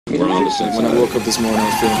We're on the same When I woke up this morning, I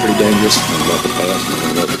was feeling pretty dangerous. Nothing about the past,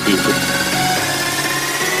 nothing about the future.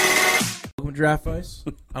 Welcome to Draft Vice.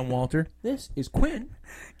 I'm Walter. This is Quinn.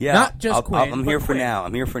 Yeah, Not just Quinn, I'm but here for Quinn. now.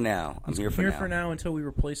 I'm here for now. Here for now until we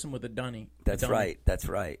replace him with a dunny. That's right. That's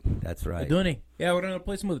right. That's A right. dunny. Yeah, we're gonna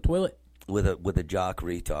replace him with a toilet. With a jock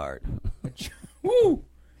retard. Woo!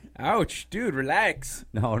 Ouch, dude, relax.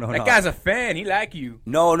 No. That guy's a fan. He like you.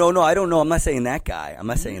 No. I don't know. I'm not saying that guy. I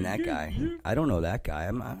don't know that guy.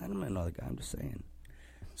 I don't know the guy. I'm just saying.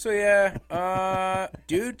 So yeah,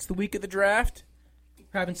 dude, it's the week of the draft.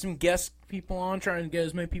 Having some guest people on, trying to get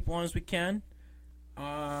as many people on as we can.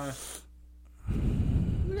 We're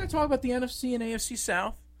gonna talk about the NFC and AFC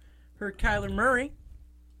South. Heard Kyler Murray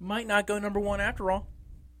might not go number one after all.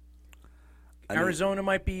 Arizona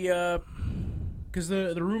might be because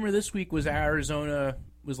the rumor this week was Arizona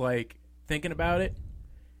was like thinking about it,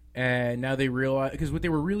 and now they realize because what they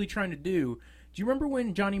were really trying to do. Do you remember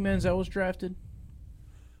when Johnny Manziel was drafted?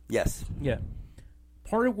 Yes. Yeah.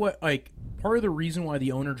 Part of the reason why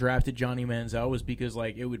the owner drafted Johnny Manziel was because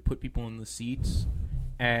like it would put people in the seats,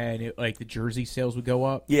 and the jersey sales would go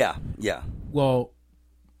up. Yeah. Well,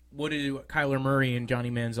 what do Kyler Murray and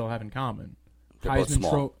Johnny Manziel have in common? They're both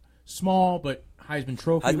small. Small, but Heisman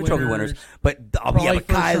Trophy winners. But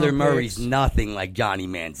Kyler Murray's nothing like Johnny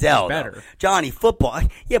Manziel. Better. Though. Johnny Football.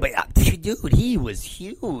 Yeah, but dude, he was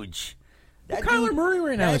huge. Kyler Murray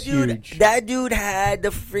right now is huge. That dude had the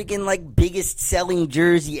freaking biggest selling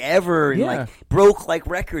jersey ever, and broke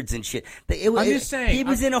records and shit. I'm just saying he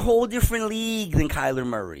was in a whole different league than Kyler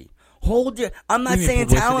Murray. I'm not You mean saying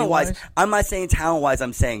talent publicity-wise? wise. I'm not saying talent wise.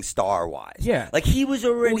 I'm saying star wise. Yeah. He was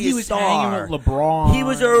already he a was star. hanging with LeBron. He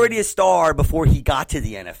was already a star before he got to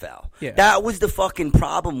the NFL. Yeah. That was the fucking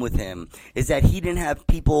problem with him, is that he didn't have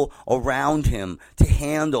people around him to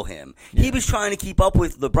handle him. Yeah. He was trying to keep up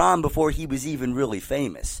with LeBron before he was even really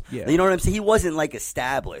famous. Yeah. You know what I'm saying? He wasn't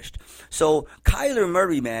established. So Kyler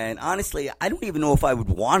Murray, man, honestly, I don't even know if I would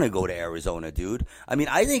want to go to Arizona, dude. I mean,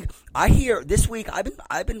 I hear this week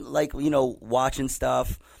I've been watching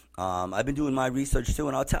stuff. I've been doing my research too,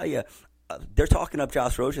 and I'll tell you, they're talking up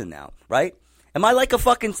Josh Rosen now, right? Am I like a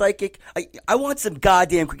fucking psychic? I want some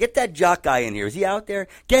goddamn get that jock guy in here. Is he out there?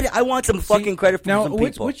 Get it. I want some fucking credit from some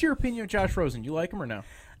people. What's your opinion of Josh Rosen? You like him or no?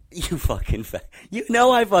 You fucking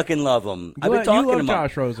I fucking love him. I've been talking you love him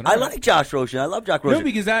Josh Rosen. I like Josh Rosen. I love Josh Rosen. No,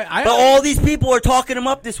 because but all these people are talking him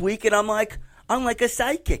up this week, and I'm like a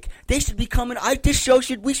psychic. They should be coming.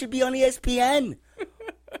 We should be on ESPN.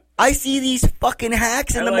 I see these fucking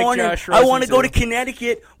hacks in the morning. I want to go to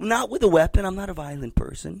Connecticut, not with a weapon. I'm not a violent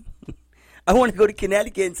person. I want to go to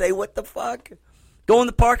Connecticut and say, what the fuck? Go in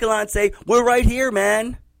the parking lot and say, we're right here,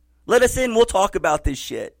 man. Let us in. We'll talk about this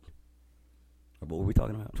shit. What were we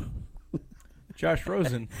talking about? Josh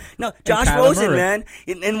Rosen. No, Josh Rosen, man.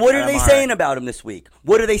 And what are they saying about him this week?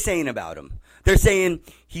 What are they saying about him? They're saying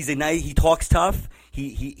he talks tough.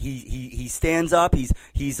 He stands up.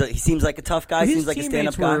 He seems like a tough guy. Seems like a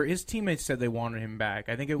stand-up guy. His teammates said they wanted him back.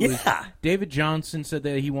 I think it was David Johnson said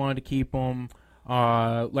that he wanted to keep him.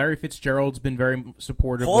 Larry Fitzgerald's been very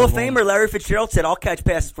supportive. Hall of Famer Larry Fitzgerald said, "I'll catch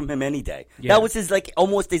passes from him any day." Yeah. That was his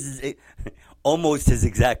almost his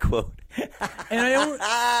exact quote. And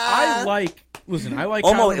I like almost.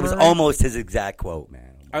 Kyler It was Murray. almost his exact quote,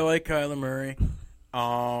 man. I like Kyler Murray.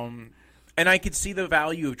 And I could see the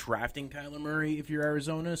value of drafting Kyler Murray if you're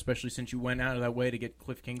Arizona, especially since you went out of that way to get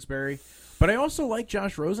Cliff Kingsbury. But I also like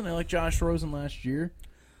Josh Rosen. I liked Josh Rosen last year.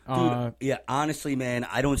 Dude, yeah, honestly, man,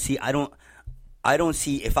 I don't see I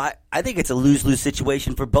think it's a lose-lose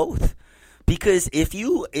situation for both. Because if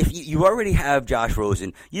you already have Josh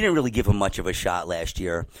Rosen, you didn't really give him much of a shot last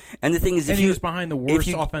year. And the thing is, he was behind the worst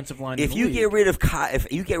offensive line. If you get rid of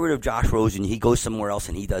Josh Rosen, he goes somewhere else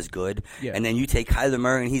and he does good. Yeah. And then you take Kyler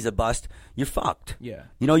Murray and he's a bust. You're fucked. Yeah.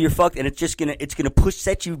 You're fucked, and it's gonna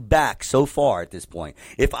set you back so far at this point.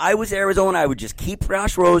 If I was Arizona, I would just keep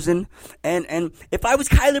Josh Rosen. And if I was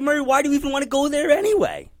Kyler Murray, why do you even want to go there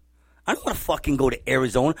anyway? I don't want to fucking go to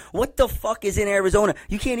Arizona. What the fuck is in Arizona?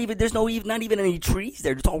 You can't even. There's not even any trees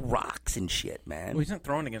there. It's all rocks and shit, man. Well, he's not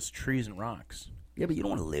throwing against trees and rocks. Yeah, but you don't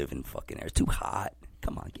want to live in fucking Arizona. It's too hot.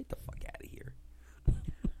 Come on, get the fuck out of here.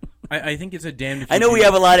 I think it's a damned if you I know do. we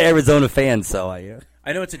have a lot of Arizona fans, so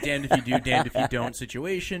I know it's a damned if you do, damned if you don't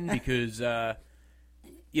situation because,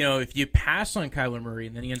 if you pass on Kyler Murray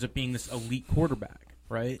and then he ends up being this elite quarterback,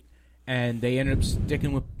 right? And they ended up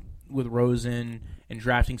sticking with Rosen and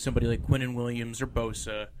drafting somebody like Quinnen Williams or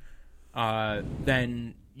Bosa,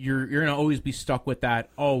 then you're going to always be stuck with that,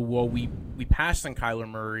 oh, well, we passed on Kyler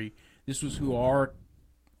Murray. This was who our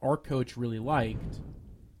coach really liked.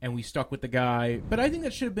 and we stuck with the guy. But I think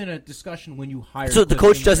that should have been a discussion when you hired. So the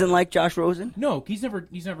coach doesn't like Josh Rosen? No, he's never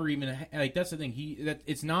even like. That's the thing.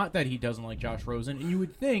 It's not that he doesn't like Josh Rosen, and you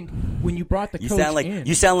would think when you brought the coach in,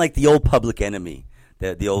 you sound like the old Public Enemy.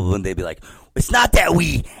 The old one, they'd be like, it's not that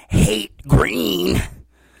we hate green.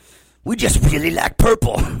 We just really like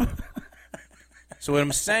purple. So what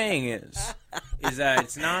I'm saying is that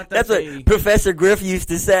it's not That's that what Professor Griff used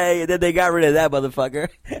to say, and then they got rid of that motherfucker.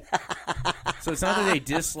 So it's not that they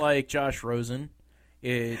dislike Josh Rosen.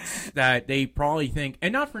 It's that they probably think,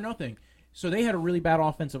 and not for nothing, so they had a really bad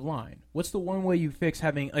offensive line. What's the one way you fix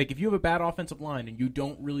having, like, if you have a bad offensive line and you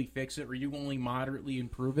don't really fix it or you only moderately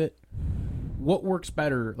improve it, what works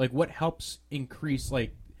better? Like, what helps increase,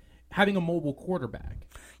 like, having a mobile quarterback?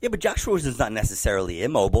 Yeah, but Josh Rosen's not necessarily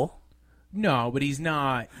immobile. No, but he's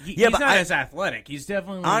not. He's not as athletic. He's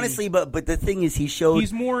definitely honestly, but the thing is,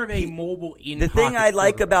 he's more of a mobile. The thing I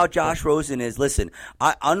like about Josh Rosen is, listen,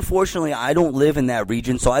 unfortunately, I don't live in that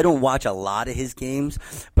region, so I don't watch a lot of his games.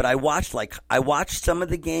 But I watched some of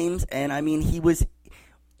the games, and I mean, he was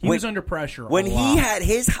under pressure. When he had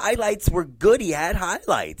his highlights were good. He had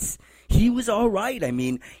highlights. He was all right. I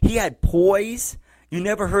mean, he had poise. You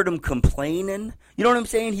never heard him complaining. You know what I'm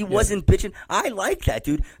saying? He wasn't bitching. I like that,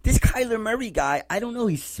 dude. This Kyler Murray guy, I don't know.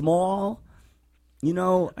 He's small. You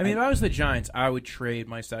know. I mean, if I was the Giants, I would trade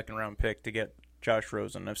my second-round pick to get Josh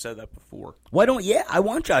Rosen. I've said that before. Why don't? Yeah, I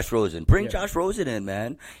want Josh Rosen. Bring Josh Rosen in,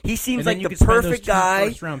 man. He seems like the perfect guy.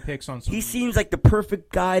 First-round picks on he seems like the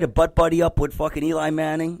perfect guy to butt buddy up with fucking Eli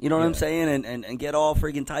Manning. You know what I'm saying? And get all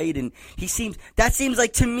friggin' tight. And that seems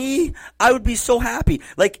like, to me, I would be so happy.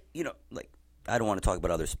 Like, you know, like. I don't want to talk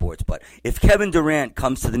about other sports, but if Kevin Durant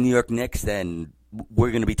comes to the New York Knicks, then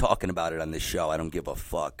we're going to be talking about it on this show. I don't give a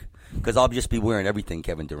fuck. Because I'll just be wearing everything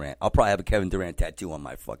Kevin Durant. I'll probably have a Kevin Durant tattoo on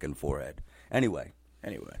my fucking forehead. Anyway.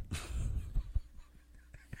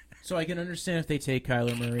 So I can understand if they take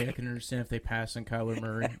Kyler Murray. I can understand if they pass on Kyler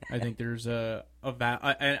Murray. I think there's I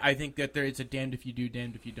think that it's a damned if you do,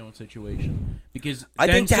 damned if you don't situation. Because I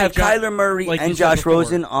think to have Kyler Murray and Josh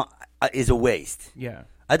Rosen is a waste. Yeah.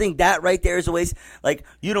 I think that right there is a waste. Like,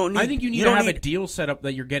 you don't need. I think you need to have a deal set up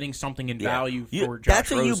that you're getting something in value for Josh That's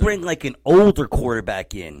when Rosen. you bring like an older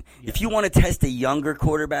quarterback in. Yeah. If you want to test a younger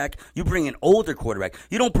quarterback, you bring an older quarterback.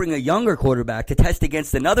 You don't bring a younger quarterback to test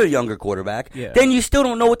against another younger quarterback. Yeah. Then you still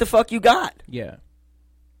don't know what the fuck you got. Yeah.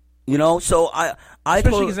 You know, so I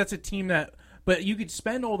especially because that's a team that. But you could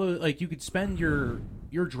spend you could spend your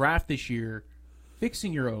draft this year.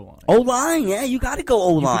 Fixing your O-line. O-line, yeah, you got to go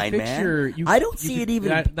O-line, man. I don't see it even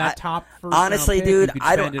that top first honestly, pick, dude.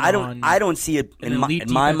 I don't see it in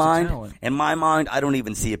my mind. Talent. In my mind, I don't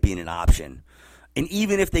even see it being an option. And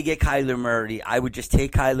even if they get Kyler Murray, I would just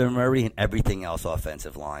take Kyler Murray and everything else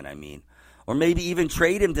offensive line. I mean, or maybe even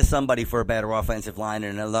trade him to somebody for a better offensive line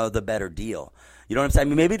and another better deal. You know what I'm saying? I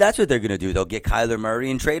mean, maybe that's what they're going to do. They'll get Kyler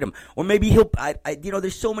Murray and trade him, or maybe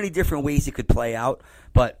there's so many different ways it could play out,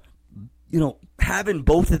 but. You know, having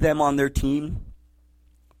both of them on their team,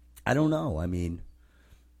 I don't know. I mean,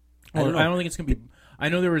 I don't think it's going to be. I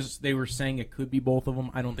know they were saying it could be both of them.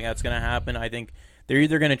 I don't think that's going to happen. I think they're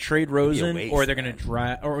either going to trade Rosen or they're going to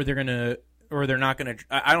draft, or they're not going to.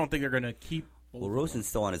 I don't think they're going to keep. Well, Rosen's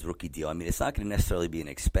still on his rookie deal. I mean, it's not going to necessarily be an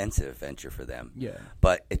expensive venture for them. Yeah,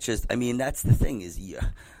 but it's just. I mean, that's the thing is, do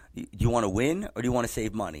you want to win or do you want to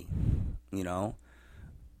save money? You know.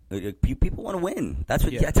 People want to win. That's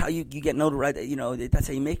how you get notoriety. You know, that's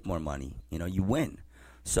how you make more money. You know, you win.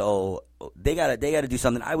 So they gotta do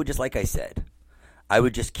something. I would just, like I said, I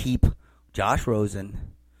would just keep Josh Rosen.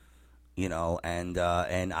 You know, and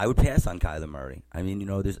I would pass on Kyler Murray. I mean, you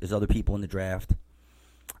know, there's other people in the draft.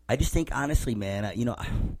 I just think, honestly, man, you know,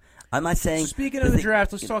 I'm not saying. So speaking of the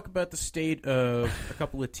draft, let's talk about the state of a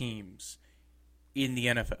couple of teams in the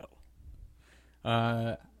NFL.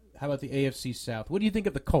 How about the AFC South? What do you think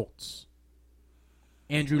of the Colts?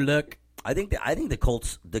 Andrew Luck. I think the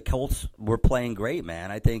Colts were playing great,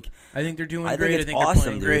 man. I think they're doing great. I think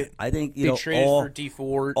awesome, they're playing great. I think they traded for D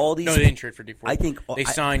Ford. They didn't trade for D Ford. I think they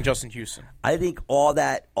signed Justin Houston. I think all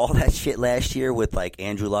that shit last year with like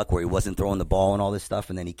Andrew Luck, where he wasn't throwing the ball and all this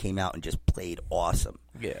stuff, and then he came out and just played awesome.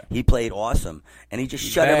 Yeah, he played awesome, and he just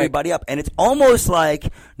shut everybody up. And it's almost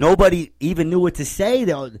like nobody even knew what to say.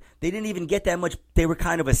 They didn't even get that much. They were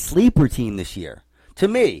kind of a sleeper team this year. To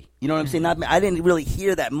me, you know what I'm saying? I didn't really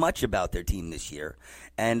hear that much about their team this year,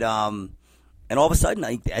 and all of a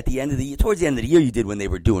sudden, at the end of the year, towards the end of the year, you did when they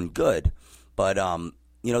were doing good, but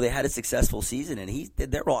you know, they had a successful season, and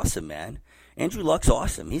they're awesome, man. Andrew Luck's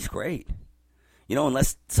awesome. He's great. You know,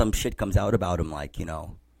 unless some shit comes out about him, like, you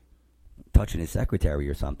know, touching his secretary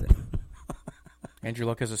or something. Andrew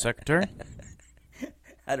Luck has a secretary?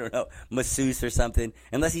 I don't know, masseuse or something.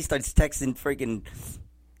 Unless he starts texting freaking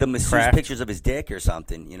the masseuse Kraft. pictures of his dick or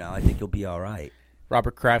something, I think he'll be all right.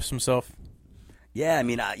 Robert Kraft's himself. Yeah, I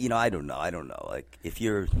mean, I don't know. Like, if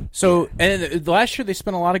you're and last year they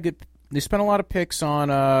spent a lot of picks on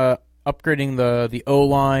upgrading the O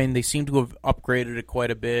line. They seem to have upgraded it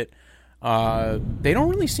quite a bit. They don't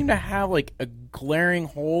really seem to have like a glaring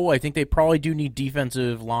hole. I think they probably do need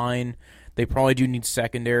defensive line. They probably do need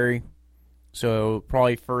secondary. So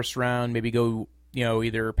probably first round, maybe go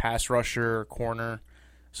either pass rusher or corner.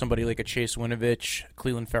 Somebody like a Chase Winovich,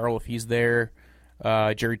 Cleveland Farrell if he's there,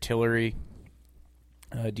 Jerry Tillery.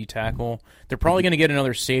 D-tackle. They're probably going to get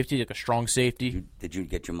another safety, like a strong safety. Did you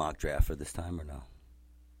get your mock draft for this time or no?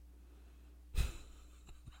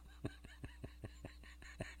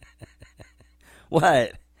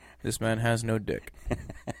 What? This man has no dick.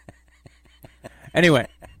 Anyway.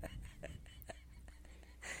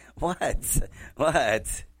 What?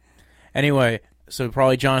 Anyway, so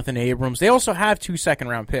probably Jonathan Abrams. They also have 2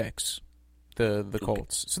 second-round picks, the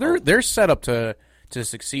Colts. So they're set up to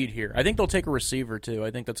succeed here. I think they'll take a receiver too.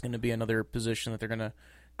 I think that's going to be another position that they're going to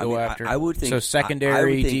go after. I would think so.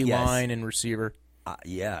 Secondary, yes. D-line, and receiver.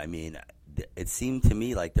 Yeah, I mean, it seemed to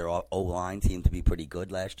me like their O-line seemed to be pretty good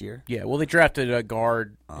last year. Yeah, well, they drafted a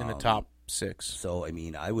guard in the top 6. So, I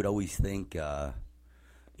mean, I would always think,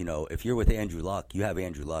 if you're with Andrew Luck, you have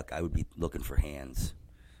Andrew Luck, I would be looking for hands.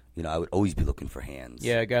 I would always be looking for hands.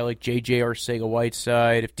 Yeah, a guy like J.J.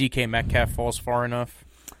 Arcega-Whiteside, if DK Metcalf falls far enough.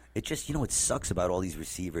 It just, it sucks about all these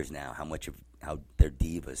receivers now, how they're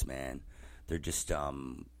divas, man. They're just,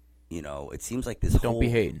 it seems like this Don't be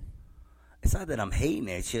hating. It's not that I'm hating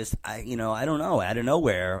it. It's just, I don't know. Out of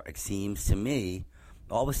nowhere, it seems to me,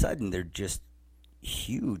 all of a sudden, they're just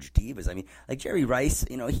huge divas. I mean, like Jerry Rice,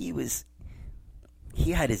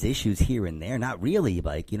 he had his issues here and there. Not really,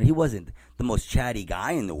 like, he wasn't the most chatty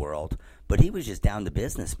guy in the world, but he was just down to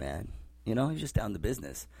business, man. He was just down to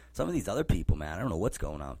business. Some of these other people, man, I don't know what's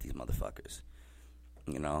going on with these motherfuckers.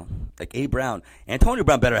 Like Antonio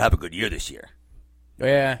Brown better have a good year this year.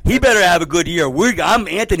 Yeah. He better have a good year.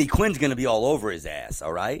 Anthony Quinn's going to be all over his ass,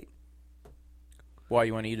 all right? Why,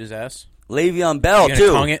 you want to eat his ass? Le'Veon Bell,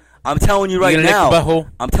 too. Tongue it? I'm telling you right lick now. the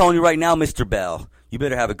butthole? I'm telling you right now, Mr. Bell. You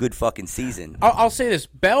better have a good fucking season. I'll say this.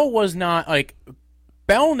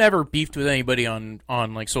 Bell never beefed with anybody on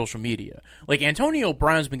like social media. Like Antonio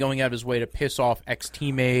Brown's been going out of his way to piss off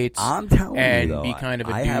ex-teammates. I'm telling and you, though, be kind of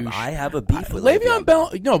a I douche. I have a beef with Le'Veon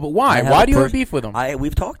Bell. No, but why? Why do you have a beef with him?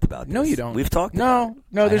 We've talked about this. No, you don't. We've talked. No.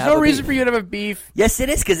 There's no reason for you to have a beef. Yes, it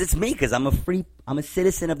is because it's me. Because I'm a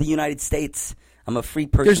citizen of the United States. I'm a free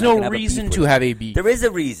person. There's no reason to have a beef. There is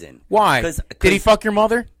a reason. Why? Did he fuck your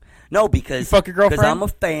mother? No, because you fuck your girlfriend. Because I'm a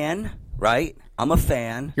fan, right? I'm a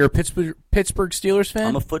fan. You're a Pittsburgh Steelers fan?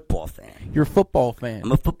 I'm a football fan. You're a football fan.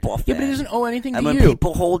 I'm a football fan. Yeah, but he doesn't owe anything to you. And when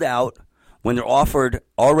people hold out, when they're offered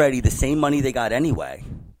already the same money they got anyway,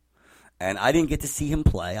 and I didn't get to see him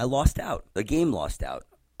play, I lost out. The game lost out.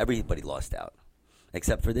 Everybody lost out.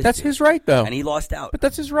 Except for this That's dude. his right, though. And he lost out. But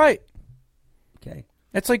that's his right. Okay.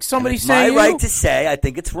 It's like somebody it's saying my right to say I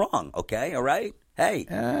think it's wrong, okay? All right? Hey,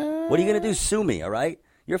 what are you going to do? Sue me, all right?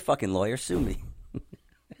 You're a fucking lawyer. Sue me.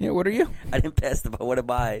 Yeah, what are you? I didn't pass the what am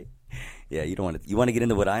I? Yeah, you don't want to. You want to get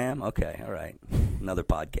into what I am? Okay, all right. Another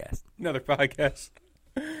podcast.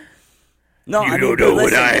 No, you don't know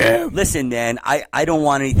what I am. Listen, man, I don't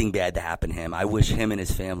want anything bad to happen to him. I wish him and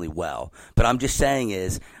his family well. But I'm just saying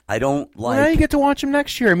is, I don't like... Well, now you get to watch him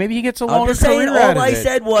next year. Maybe he gets a longer I'm career out of it. just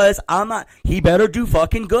saying, all I said was, he better do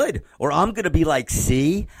fucking good. Or I'm going to be like,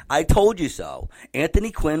 see, I told you so.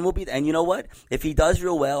 Anthony Quinn will be... And you know what? If he does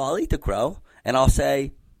real well, I'll eat the crow. And I'll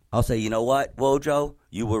say, you know what, Wojo,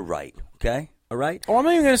 you were right. Okay? All right? Oh, I'm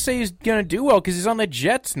not even going to say he's going to do well because he's on the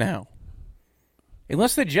Jets now.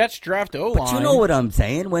 Unless the Jets draft O-line. But you know what I'm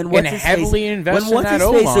saying? When heavily invest in that O-line.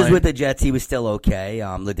 When what's-his-face was with the Jets, he was still okay.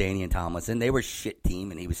 LaDainian Tomlinson. They were a shit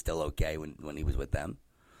team, and he was still okay when he was with them.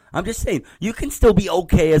 I'm just saying, you can still be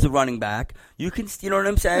okay as a running back. You know what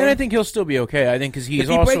I'm saying? And I think he'll still be okay. I think because he's if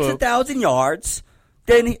he breaks 1,000 yards,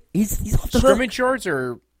 then he's off the scrimmage yards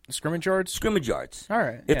or scrimmage yards. Scrimmage yards. All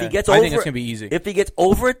right. If he gets I over, think it's gonna be easy. If he gets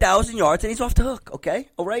over 1,000 yards, then he's off the hook. Okay.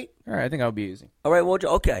 All right. All right. I think that'll be easy. All right. Well,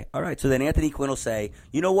 okay. All right. So then Anthony Quinn will say,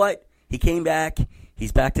 you know what? He came back.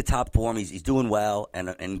 He's back to top form. He's doing well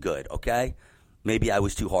and good. Okay. Maybe I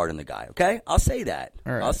was too hard on the guy. Okay. I'll say that.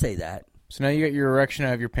 All right. I'll say that. So now you got your erection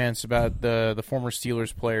out of your pants about the former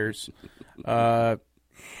Steelers players.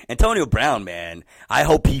 Antonio Brown, man. I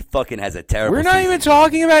hope he fucking has a terrible We're not season. even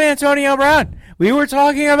talking about Antonio Brown. We were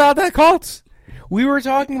talking about the Colts. We were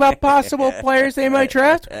talking about possible players they might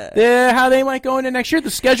draft, how they might go into next year.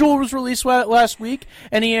 The schedule was released last week.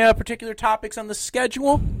 Any particular topics on the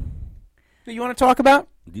schedule that you want to talk about?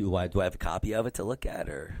 Do I have a copy of it to look at,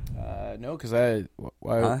 or no? Because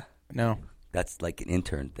no. That's like an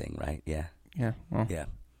intern thing, right? Yeah. Yeah. Well. Yeah.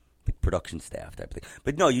 The production staff type of thing.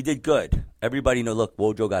 But no, you did good. Everybody know. Look,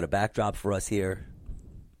 Wojo got a backdrop for us here.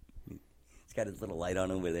 He's got his little light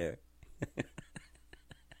on over there.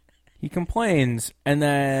 He complains, and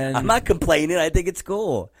then I'm not complaining. I think it's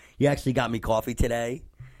cool. He actually got me coffee today.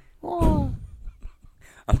 Oh.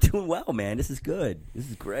 I'm doing well, man. This is good. This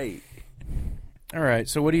is great. All right.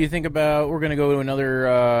 So, what do you think about? We're going to go to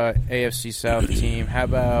another AFC South team. How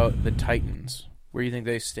about the Titans? Where do you think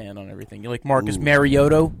they stand on everything? You like Marcus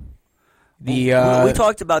Mariota? We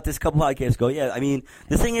talked about this a couple podcasts ago. Yeah, I mean,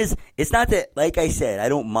 the thing is, it's not that, like I said, I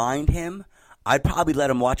don't mind him. I'd probably let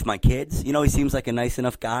him watch my kids. You know, he seems like a nice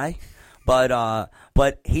enough guy. But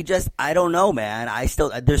he just, I don't know, man.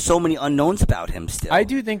 There's so many unknowns about him still. I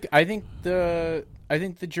think the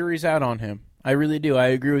jury's out on him. I really do. I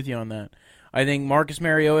agree with you on that. I think Marcus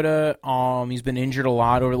Mariota, he's been injured a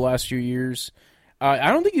lot over the last few years.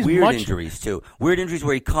 I don't think he's weird injuries too. Weird injuries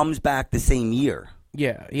where he comes back the same year.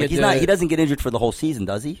 Yeah, he doesn't get injured for the whole season,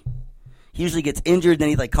 does he? He usually gets injured, then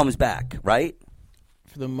he comes back, right?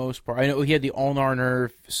 For the most part, I know he had the ulnar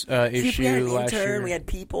nerve issue last year. We had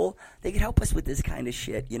people. They could help us with this kind of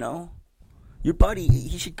shit, you know. Your buddy,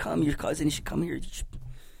 he should come. Your cousin, he should come here. He should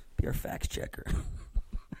be our fact checker.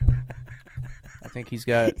 I think he's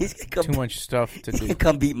got too much stuff to do. He can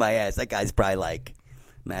come beat my ass. That guy's probably like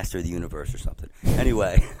Master of the Universe or something.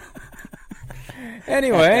 Anyway.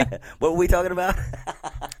 What were we talking about? We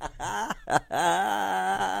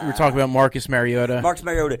were talking about Marcus Mariota.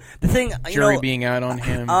 The thing, jury being out on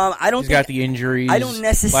him. He's got the injuries. I don't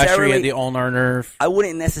necessarily. Last year he had the ulnar nerve. I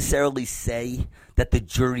wouldn't necessarily say that the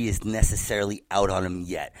jury is necessarily out on him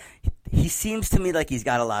yet. He seems to me like he's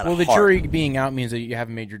got a lot of heart. Well, the jury being out means that you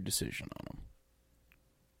haven't made your decision on him.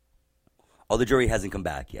 Oh, the jury hasn't come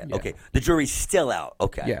back yet. Yeah. Okay. The jury's still out.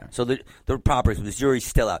 Okay. Yeah. So the jury's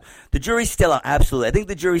still out. The jury's still out, absolutely. I think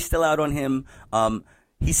the jury's still out on him.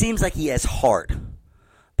 He seems like he has heart.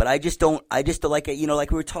 But I just don't like it. You know,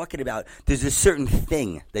 like we were talking about, there's a certain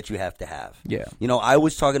thing that you have to have. Yeah. You know, I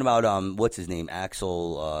was talking about, what's his name?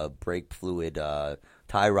 Axel, brake fluid,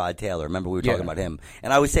 Tyrod Taylor. Remember we were talking about him.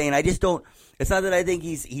 And I was saying, I just don't, it's not that I think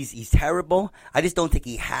he's terrible. I just don't think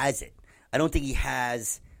he has it. I don't think he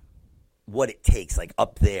has what it takes, like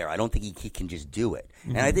up there. I don't think he can just do it.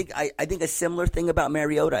 Mm-hmm. And I think a similar thing about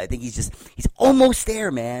Mariota. I think he's almost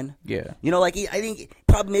there, man. Yeah. You know, like I think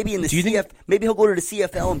probably maybe in the maybe he'll go to the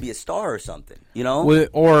CFL and be a star or something. You know,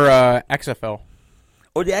 or XFL.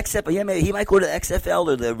 Or the XFL. Yeah, maybe he might go to the XFL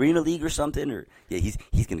or the Arena League or something. Or yeah, he's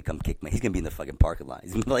gonna come kick me. He's gonna be in the fucking parking lot.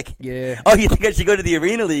 He's gonna be like, yeah. Oh, you think I should go to the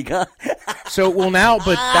Arena League, huh?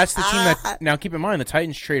 But that's the team that now. Keep in mind the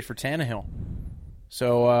Titans trade for Tannehill.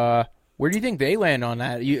 So. Where do you think they land on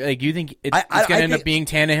that? You think it's going to end up being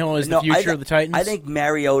Tannehill as the future of the Titans? I think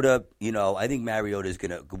Mariota.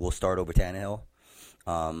 Will start over Tannehill.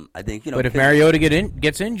 I think But if Mariota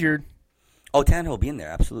gets injured, Tannehill will be in there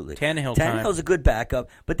absolutely. Tannehill's a good backup,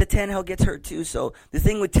 but the Tannehill gets hurt too. So the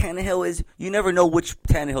thing with Tannehill is you never know which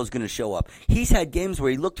Tannehill's going to show up. He's had games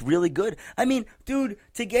where he looked really good. I mean, dude,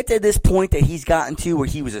 to get to this point that he's gotten to where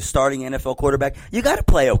he was a starting NFL quarterback, you got to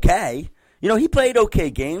play okay. You know, he played okay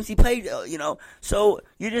games. He played, so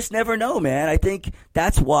you just never know, man. I think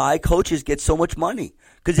that's why coaches get so much money.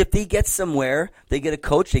 Because if they get somewhere, they get a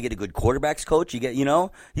coach, they get a good quarterbacks coach,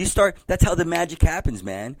 that's how the magic happens,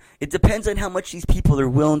 man. It depends on how much these people are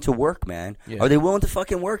willing to work, man. Yeah. Are they willing to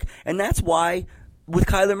fucking work? And that's why with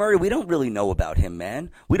Kyler Murray, we don't really know about him, man.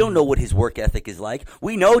 We don't know what his work ethic is like.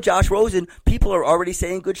 We know Josh Rosen, people are already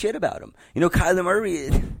saying good shit about him. You know, Kyler Murray,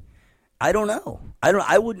 I don't know.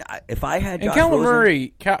 I wouldn't. If I had Josh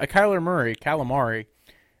Rosen, Kyler Murray, calamari.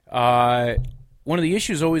 One of the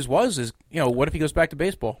issues always is what if he goes back to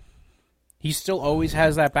baseball? He still always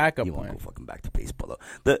has that backup plan. He won't go fucking back to baseball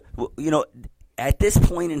though. At this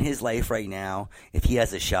point in his life right now, if he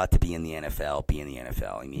has a shot to be in the NFL, be in the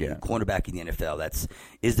NFL. I mean, cornerback in the NFL.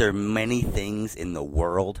 Is there many things in the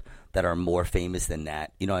world that are more famous than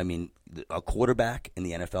that? You know, I mean, a quarterback in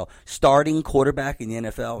the NFL, starting quarterback in the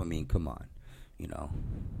NFL. I mean, come on,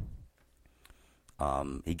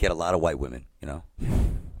 he'd get a lot of white women,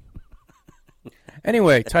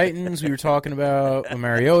 Anyway, Titans. We were talking about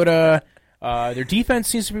Mariota. Their defense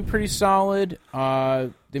seems to be pretty solid.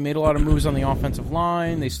 They made a lot of moves on the offensive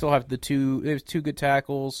line. They still have two good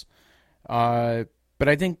tackles. But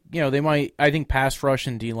I think they might. I think pass rush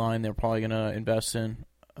and D line they're probably going to invest in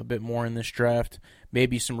a bit more in this draft.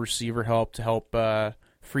 Maybe some receiver help to help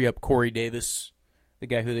free up Corey Davis, the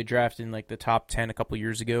guy who they drafted in like the top 10 a couple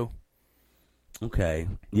years ago. Okay,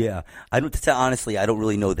 yeah. Honestly, I don't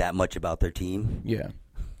really know that much about their team. Yeah.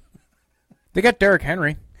 They got Derrick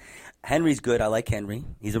Henry. Henry's good. I like Henry.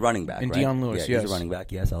 He's a running back, and right? Deion Lewis, yeah, yes. He's a running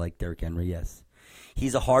back. Yes, I like Derrick Henry, yes.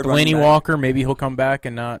 He's a hard Delaney running back. Walker, maybe he'll come back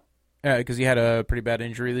and not because he had a pretty bad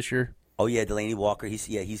injury this year. Oh, yeah, Delaney Walker.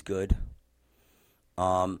 He's good.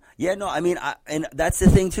 And that's the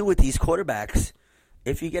thing, too, with these quarterbacks.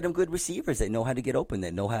 If you get them good receivers, they know how to get open. They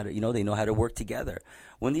know how to work together.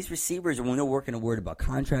 When these receivers, when they're working and worried about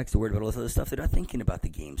contracts, they're worried about all this other stuff, they're not thinking about the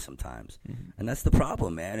game sometimes. Mm-hmm. And that's the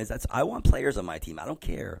problem, man. I want players on my team. I don't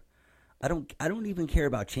care. I don't even care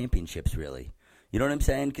about championships, really. You know what I'm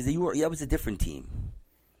saying? Because that was a different team.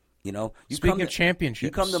 You know, Speaking of championships,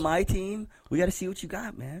 you come to my team, we got to see what you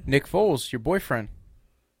got, man. Nick Foles, your boyfriend.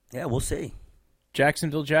 Yeah, we'll see.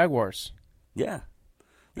 Jacksonville Jaguars. Yeah.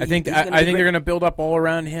 I think they're going to build up all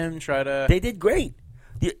around him. They did great.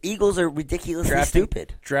 The Eagles are ridiculously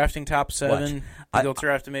stupid. Drafting top 7. They'll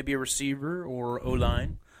draft maybe a receiver or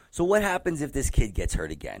O-line. So what happens if this kid gets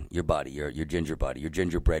hurt again? Your buddy, your ginger buddy, your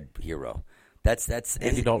gingerbread hero. That's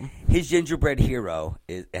Andy Dalton. His gingerbread hero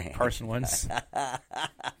is Carson Wentz.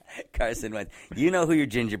 Carson Wentz. You know who your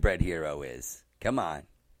gingerbread hero is? Come on.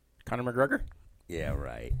 Conor McGregor? Yeah,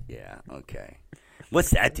 right. Yeah, okay.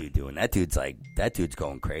 What's that dude doing? That dude's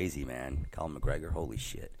going crazy, man. Colin McGregor, holy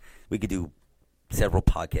shit. We could do several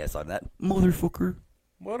podcasts on that. Motherfucker.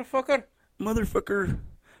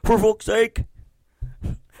 For fuck's sake.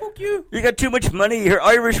 Fuck you. You got too much money. You're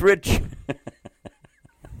Irish rich.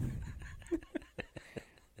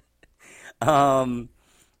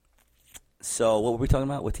 So what were we talking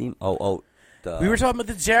about? What team? We were talking about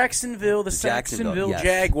the Jacksonville yes.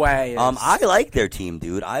 Jaguars. I like their team,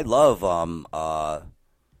 dude. I love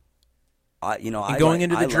going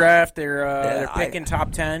into the draft, they're picking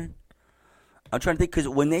top 10. I'm trying to think because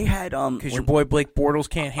when they had because your boy Blake Bortles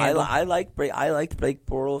can't handle. I liked Blake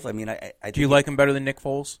Bortles. I mean, I do you like him better than Nick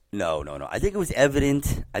Foles? No. I think it was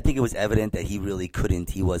evident. That he really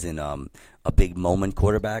couldn't. He wasn't a big moment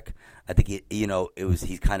quarterback. I think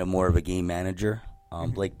he's kind of more of a game manager.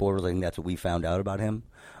 Blake Bortles. I think that's what we found out about him.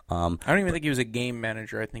 I don't even think he was a game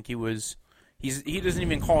manager. I think he was. He doesn't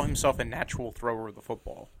even call himself a natural thrower of the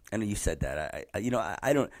football. I know you said that.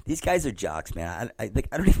 I don't. These guys are jocks, man. I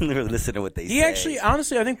don't even really listen to what they say. He actually,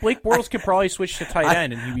 honestly, I think Blake Bortles could probably switch to tight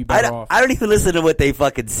end and he'd be better off. I don't even listen to what they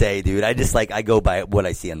fucking say, dude. I just I go by what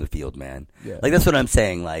I see on the field, man. Yeah. That's what I'm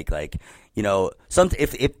saying.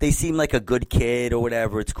 If they seem like a good kid or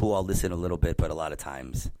whatever, it's cool. I'll listen a little bit, but a lot of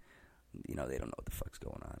times, they don't know what the fuck's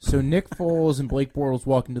going on. So Nick Foles and Blake Bortles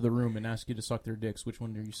walk into the room and ask you to suck their dicks. Which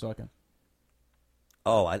one are you sucking?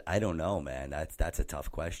 Oh, I don't know, man. That's a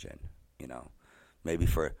tough question. Maybe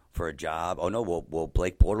for a job. Oh no, well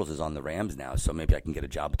Blake Bortles is on the Rams now, so maybe I can get a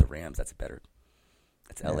job with the Rams. That's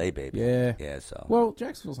LA, baby. Yeah. Yeah. So. Well,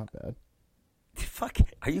 Jacksonville's not bad. Fuck,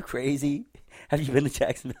 are you crazy? Have you been to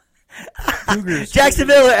Jacksonville? Cougars.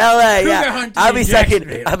 Jacksonville or LA? Yeah. I'll be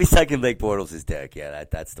sucking Blake Bortles' dick. Yeah,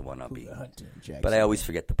 that's the one I'll be. But I always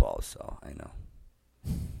forget the balls, so I know.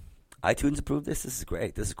 iTunes approved this. This is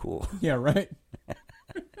great. This is cool. Yeah, right.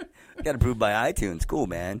 Got approved by iTunes. Cool,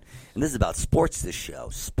 man. And this is about sports. This show,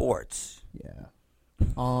 sports. Yeah.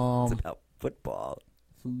 It's about football.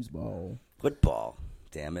 Football.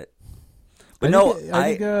 Damn it. But they'll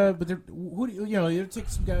take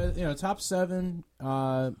some guys. Top 7.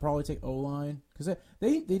 Probably take O-line because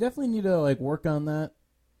they definitely need to work on that.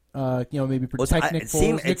 Maybe protect Nick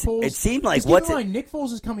Foles. It seemed like Nick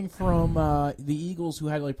Foles is coming from the Eagles, who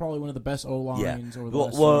had probably one of the best O-lines over the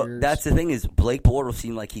last years. That's the thing is Blake Bortles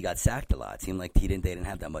seemed like he got sacked a lot. It seemed like they didn't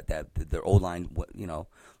have that much. Their O-line,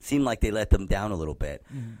 seemed like they let them down a little bit.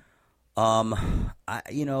 Mm-hmm.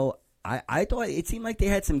 I thought it seemed like they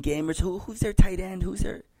had some gamers. Who's their tight end?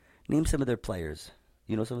 Name some of their players.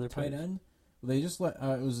 You know some of their tight players? End. They just let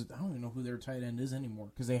I don't even know who their tight end is anymore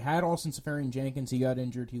because they had Austin Seferian-Jenkins. He got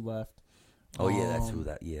injured. He left. Oh yeah, that's who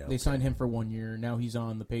that. Yeah, they signed him for 1 year. Now he's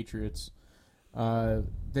on the Patriots.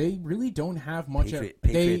 They really don't have much.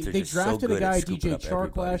 They drafted a guy, DJ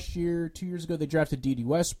Chark, last year. 2 years ago, they drafted Dede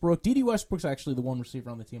Westbrook. Dede Westbrook's actually the one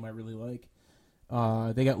receiver on the team I really like.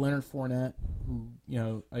 They got Leonard Fournette, who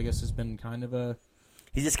I guess has been kind of a.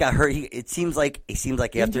 He just got hurt. It seems like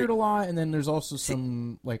injured a lot, and then there's also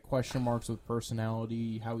some question marks with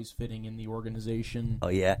personality, how he's fitting in the organization. Oh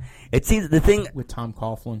yeah, it seems the thing with Tom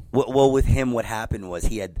Coughlin. Well, with him, what happened was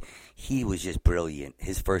he was just brilliant.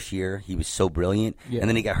 His first year, he was so brilliant, and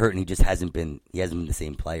then he got hurt, and he just hasn't been the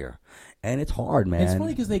same player. And it's hard, man. It's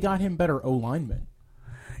funny because they got him better O linemen.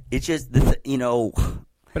 It's just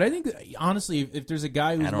But I think honestly, if there's a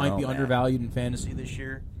guy who might be undervalued in fantasy this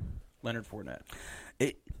year, Leonard Fournette.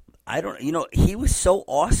 He was so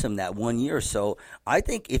awesome that 1 year. So I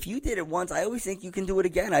think if you did it once, I always think you can do it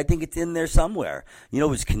again. I think it's in there somewhere.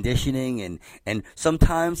 It's conditioning and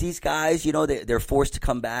sometimes these guys, they're forced to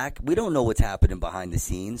come back. We don't know what's happening behind the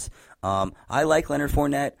scenes. I like Leonard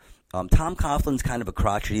Fournette. Tom Coughlin's kind of a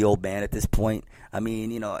crotchety old man at this point. I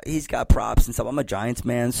mean, he's got props and stuff. I'm a Giants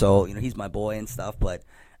man, so he's my boy and stuff. But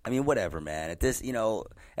I mean, whatever, man. At this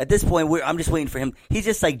point, I'm just waiting for him. He's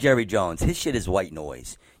just like Jerry Jones. His shit is white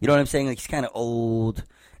noise. You know what I'm saying? Like he's kind of old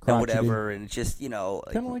and whatever, and it's just kind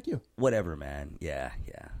of like you. Whatever, man. Yeah.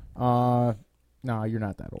 No, you're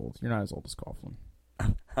not that old. You're not as old as Coughlin.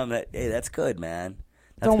 Hey, that's good, man.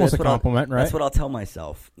 It's almost a compliment, right? That's what I'll tell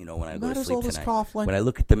myself, when I go to sleep tonight. Coughlin. When I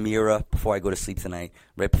look at the mirror before I go to sleep tonight,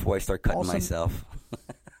 right before I start cutting myself.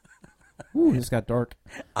 Ooh, this got dark.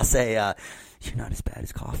 I'll say, you're not as bad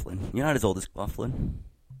as Coughlin. You're not as old as Coughlin.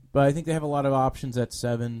 But I think they have a lot of options at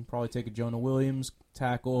 7. Probably take a Jonah Williams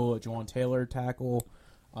tackle, a Jawan Taylor tackle.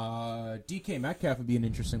 DK Metcalf would be an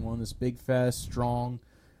interesting one. This big, fast, strong,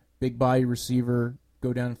 big body receiver,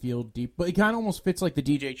 go downfield deep. But he kind of almost fits like the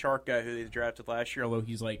DJ Chark guy who they drafted last year, although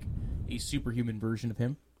he's like a superhuman version of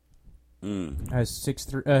him. Has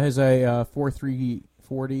 6'3", has a 4.3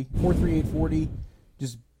 40, 4.38 40,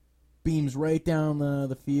 just beams right down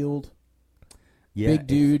the field. Yeah, big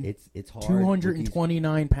dude. It's hard.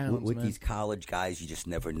 229 pounds. With these college guys, you just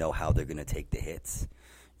never know how they're going to take the hits.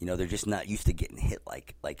 They're just not used to getting hit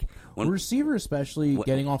like when receiver, especially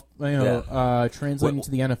getting off. Translating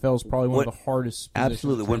to the NFL is probably one of the hardest.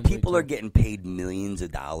 Absolutely, when people are getting paid millions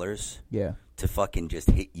of dollars, to fucking just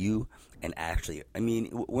hit you and actually, I mean,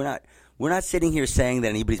 we're not sitting here saying that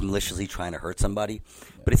anybody's maliciously trying to hurt somebody,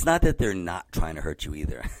 but it's not that they're not trying to hurt you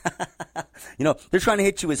either. They're trying to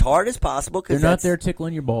hit you as hard as possible because they're not there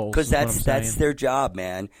tickling your balls. Because that's their job,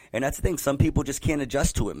 man. And that's the thing. Some people just can't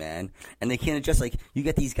adjust to it, man. And they can't adjust. Like you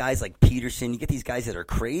get these guys like Peterson. You get these guys that are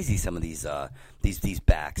crazy. Some of these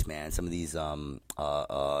backs, man. Some of these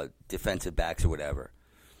defensive backs or whatever.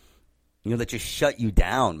 That just shut you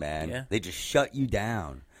down, man. Yeah. They just shut you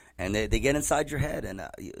down. And they get inside your head, and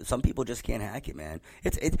some people just can't hack it, man.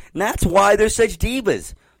 And that's why they're such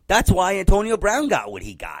divas. That's why Antonio Brown got what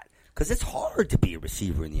he got. Because it's hard to be a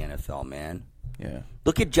receiver in the NFL, man. Yeah.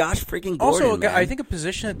 Look at Josh freaking Gordon, also, man. I think a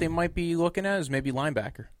position that they might be looking at is maybe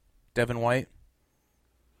linebacker. Devin White.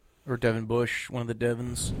 Or Devin Bush, one of the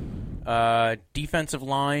Devins. Defensive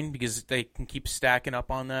line, because they can keep stacking up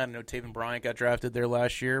on that. I know Taven Bryant got drafted there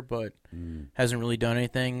last year, but hasn't really done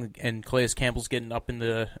anything. And Calais Campbell's getting up in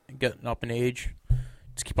age.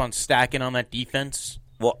 Just keep on stacking on that defense.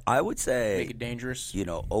 Well, I would say make it dangerous.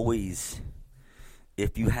 Always,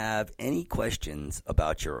 if you have any questions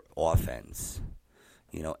about your offense,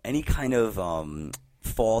 any kind of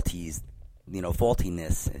faultiness.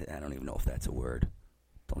 I don't even know if that's a word.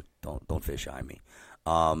 Don't fish eye me.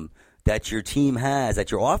 That your team has, that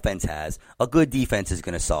your offense has, a good defense is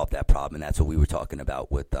going to solve that problem, and that's what we were talking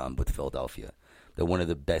about with Philadelphia. That one of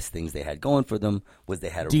the best things they had going for them was they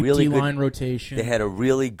had a deep really D-line good rotation. They had a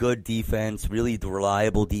really good defense, really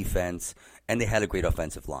reliable defense, and they had a great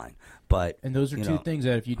offensive line. And those are two things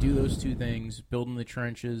that if you do those two things, building the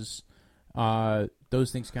trenches,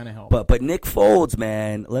 those things kind of help. But Nick Foles,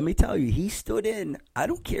 man, let me tell you, he stood in. I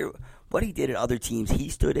don't care what he did at other teams. He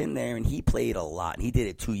stood in there and he played a lot. And he did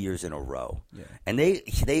it 2 years in a row. Yeah. And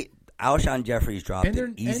Alshon Jeffries dropped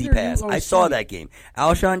an easy pass. I saw that game.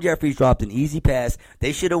 Alshon Jeffries dropped an easy pass.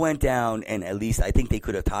 They should have went down, and at least I think they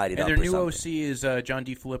could have tied it up. And their new something. OC is John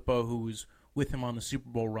DeFilippo, who was with him on the Super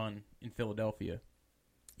Bowl run in Philadelphia.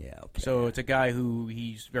 Yeah. Okay. So it's a guy who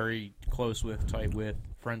he's very close with, tight with,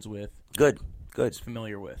 friends with. Good. He's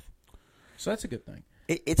familiar with. So that's a good thing.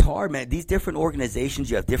 It's hard, man. These different organizations,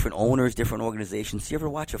 you have different owners, different organizations. You ever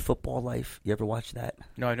watch A Football Life? You ever watch that?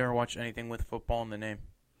 No, I've never watched anything with football in the name.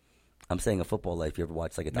 I'm saying A Football Life. You ever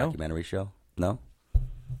watch like a documentary show? No?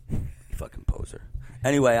 You fucking poser.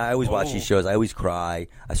 Anyway, I always watch these shows. I always cry.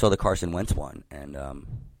 I saw the Carson Wentz one, and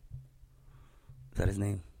is that his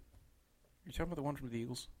name? You're talking about the one from the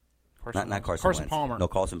Eagles? Not Carson Carson Wentz. Palmer. No,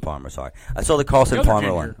 Carson Palmer, sorry. I saw the Carson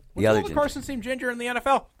Palmer one. The other Carson's named Ginger in the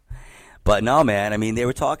NFL? But no, man. I mean, they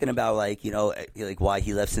were talking about like why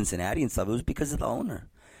he left Cincinnati and stuff. It was because of the owner.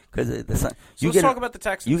 Let's talk about the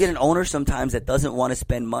Texans. You get an owner sometimes that doesn't want to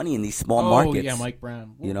spend money in these small markets. Oh yeah, Mike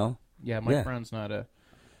Brown. Yeah, Mike Brown's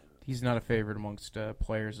he's not a favorite amongst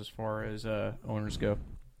players as far as owners go.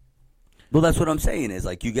 Well, that's what I'm saying is,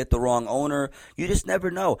 like, you get the wrong owner. You just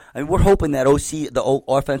never know. I mean, we're hoping that the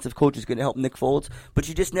offensive coach, is going to help Nick Foles, but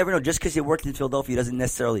you just never know. Just because it worked in Philadelphia doesn't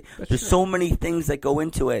necessarily. There's so many things that go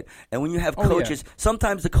into it. And when you have coaches,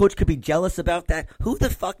 sometimes the coach could be jealous about that. Who the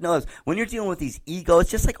fuck knows? When you're dealing with these egos,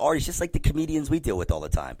 just like artists, just like the comedians we deal with all the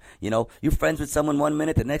time. You know, you're friends with someone 1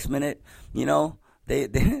 minute, the next minute, you know, they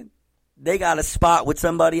got a spot with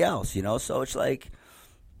somebody else, you know? So it's like,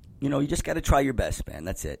 you know, you just got to try your best, man.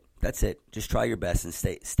 That's it. Just try your best and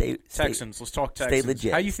stay. Texans. Let's talk Texans. Stay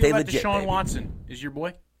legit. How you feel about legit, Deshaun baby. Watson? Is your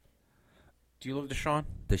boy? Do you love Deshaun?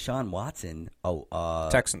 Deshaun Watson.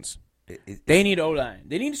 Texans. They need O-line.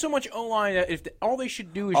 They need so much O-line that all they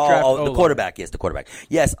should do is draft O-line. The quarterback. Yes, the quarterback.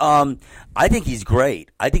 Yes. I think he's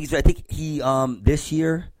great. I think he this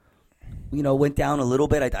year, you know, went down a little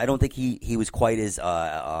bit. I don't think he was quite as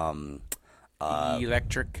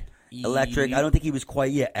electric. I don't think he was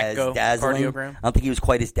quite as dazzling. Cardiogram. I don't think he was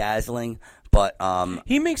quite as dazzling. But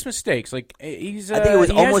he makes mistakes. Like he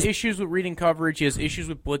has issues with reading coverage. He has issues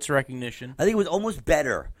with blitz recognition. I think it was almost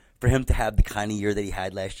better for him to have the kind of year that he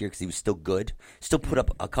had last year because he was still good. Still put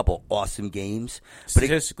up a couple awesome games.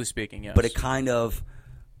 Statistically speaking, yes. But it kind of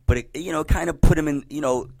put him in, you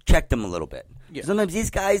know, checked him a little bit. Yeah. Sometimes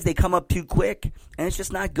these guys, they come up too quick, and it's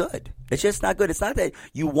just not good. It's just not good. It's not that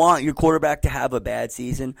you want your quarterback to have a bad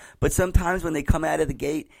season, but sometimes when they come out of the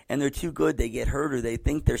gate and they're too good, they get hurt or they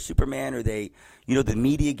think they're Superman or they, you know, the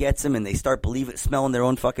media gets them and they start smelling their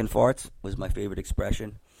own fucking farts was my favorite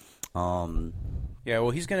expression. Yeah,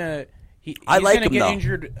 well, he's going to I like him, get though.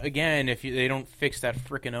 injured again if they don't fix that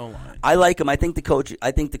frickin' O-line. I like him. I think the coach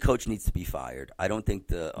needs to be fired. I don't think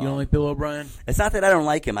the You don't like Bill O'Brien? It's not that I don't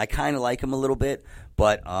like him. I kind of like him a little bit,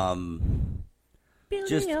 but Billy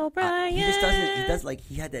O'Brien. He just doesn't. He does like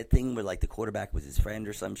he had that thing where like the quarterback was his friend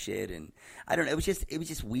or some shit, and I don't know. It was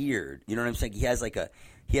just weird. You know what I'm saying? He has like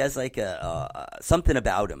a something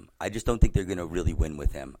about him. I just don't think they're gonna really win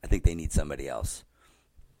with him. I think they need somebody else.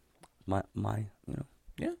 My you know.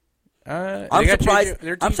 Yeah.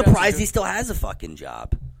 I'm surprised he still has a fucking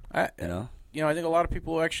job. I think a lot of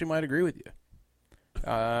people actually might agree with you.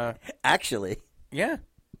 Actually, yeah.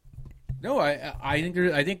 No,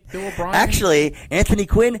 I think Bill O'Brien. Actually, Anthony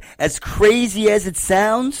Quinn, as crazy as it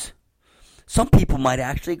sounds, some people might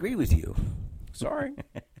actually agree with you. Sorry.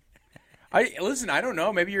 Listen. I don't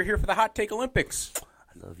know. Maybe you're here for the Hot Take Olympics. I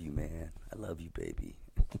love you, man. I love you, baby.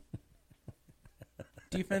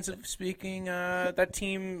 Defensive speaking, that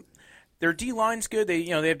team. Their D-line's good. They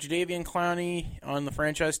have Jadeveon Clowney on the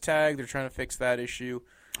franchise tag. They're trying to fix that issue.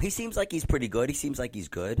 He seems like he's pretty good. He seems like he's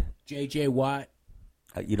good. J.J. Watt,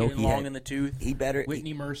 long in the tooth. He better.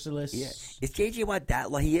 Whitney Merciless. Yeah. Is J.J. Watt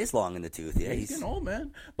that long? He is long in the tooth. Yeah, he's getting old,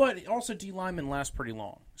 man. But also D linemen last pretty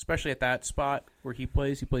long, especially at that spot where he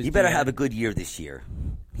plays. He better have a good year this year.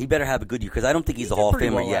 He better have a good year because I don't think he's a Hall of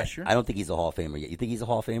Famer yet. I don't think he's a Hall of Famer yet. You think he's a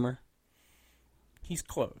Hall of Famer? He's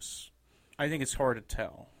close. I think it's hard to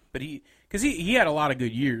tell. But because he had a lot of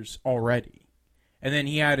good years already, and then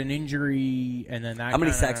he had an injury, and then that. How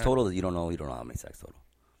many sacks total? You don't know. You don't know how many sacks total.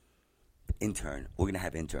 Intern. We're gonna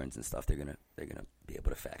have interns and stuff. They're gonna be able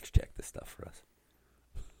to fact check this stuff for us.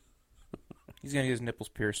 He's gonna get his nipples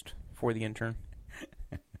pierced for the intern.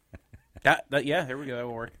 Yeah, there we go. That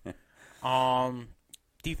will work.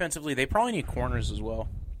 Defensively, they probably need corners as well.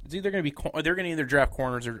 It's either gonna be they're gonna either draft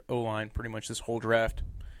corners or O-line pretty much this whole draft.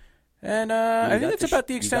 And I think that's about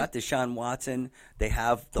the extent. You got Deshaun Watson. They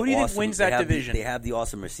have Who do you think wins that division? They have the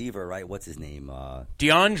awesome receiver, right? What's his name?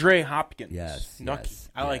 DeAndre Hopkins. Yes. Nucky.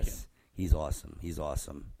 I like him. He's awesome.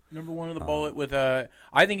 Number one in the bullet with I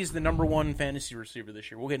think he's the number one fantasy receiver this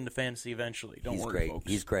year. We'll get into fantasy eventually. Don't worry, folks.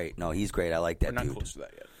 He's great. No, he's great. I like that dude. We're not close to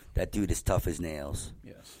that yet. That dude is tough as nails.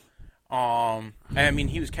 Yes. I mean,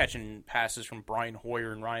 he was catching passes from Brian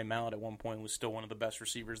Hoyer and Ryan Mallett at one point. Was still one of the best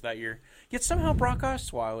receivers that year. Yet somehow Brock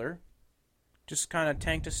Osweiler just kind of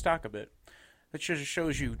tanked his stock a bit. That just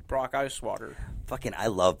shows you Brock Osweiler. Fucking, I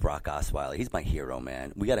love Brock Osweiler. He's my hero,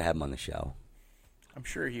 man. We got to have him on the show. I'm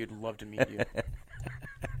sure he'd love to meet you.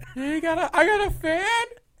 I got a fan.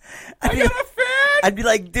 I got a fan. I'd be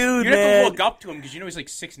like, dude, You'd have to look up to him because you know he's like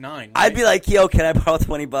 6'9". Right? I'd be like, yo, can I borrow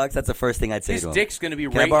 $20? That's the first thing I'd say to him. His dick's gonna be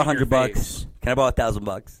can right I borrow in your $100? face. Can I borrow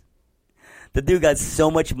 $1,000? The dude got so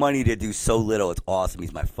much money to do so little. It's awesome.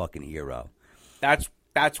 He's my fucking hero. That's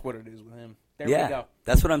what it is with him. There we go.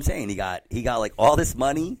 That's what I'm saying. He got like all this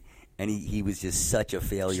money, and he was just such a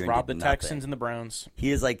failure. Just robbed the Texans and the Browns.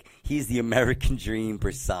 He's the American dream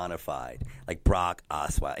personified, like Brock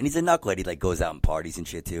Osweiler, and he's a knucklehead. He like goes out and parties and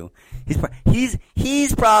shit too.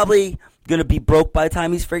 He's probably gonna be broke by the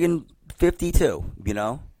time he's friggin' 52. You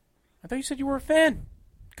know. I thought you said you were a fan.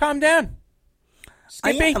 Calm down.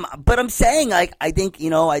 Skippy. But I'm saying, like, I think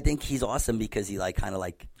he's awesome because he like kind of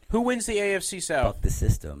like who wins the AFC South? fuck the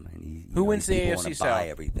system, and who wins the AFC South? Buy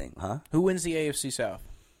everything, huh? Who wins the AFC South?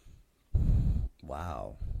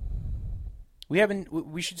 Wow.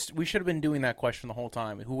 We should have been doing that question the whole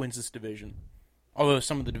time. Who wins this division? Although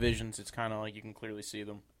some of the divisions, it's kind of like you can clearly see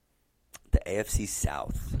them. The AFC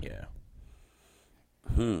South. Yeah.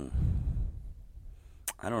 I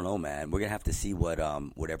don't know, man. We're gonna have to see what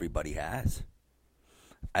everybody has.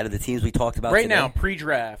 Out of the teams we talked about right today, now,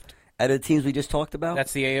 pre-draft. Out of the teams we just talked about,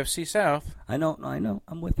 That's the AFC South. I know.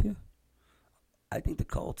 I'm with you. I think the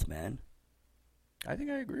Colts, man. I think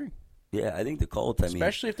I agree. Yeah, I think the Colts.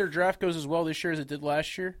 Especially if their draft goes as well this year as it did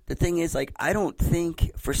last year. The thing is, like, I don't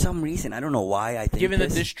think, for some reason, I don't know why I think given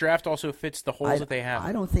that this draft also fits the holes that they have.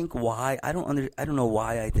 I don't think why. I don't know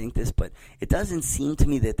why I think this, but it doesn't seem to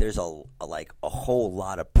me that there's a whole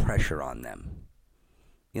lot of pressure on them.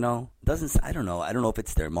 You know, I don't know. I don't know if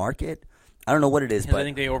it's their market. I don't know what it is, but I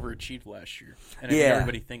think they overachieved last year, and I think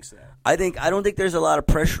everybody thinks that. I don't think there's a lot of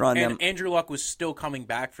pressure on them. And Andrew Luck was still coming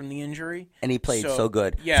back from the injury, and he played so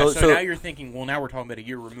good. Yeah, so now you're thinking, well, now we're talking about a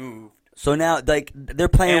year removed. So now, like, they're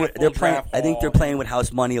playing. I think they're playing with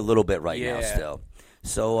house money a little bit right now still.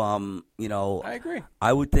 So, you know, I agree.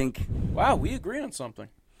 I would think. Wow, we agree on something.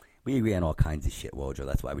 We agree on all kinds of shit, Wojo.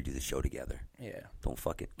 That's why we do the show together. Yeah. Don't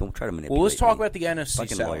try to manipulate. Well, let's talk about the NFC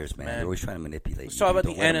Fucking South. lawyers, man. They're always trying to manipulate. Let's talk about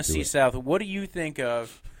the NFC South. What do you think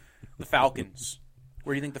of the Falcons?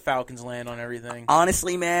 Where do you think the Falcons land on everything?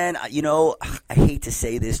 Honestly, man, you know, I hate to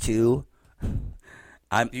say this too.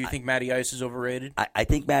 Do you think Matty Ice is overrated? I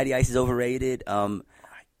think Matty Ice is overrated.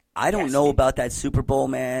 I don't know about that Super Bowl,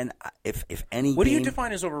 man. If any, what do you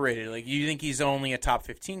define as overrated? Like, you think he's only a top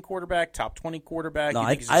 15 quarterback, top 20 quarterback? No,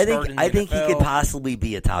 I think he could possibly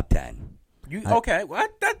be a top 10. Okay,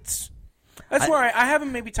 what? That's where I have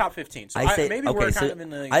him maybe top 15. So we're kind of in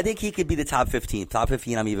the. I think he could be the top 15. Top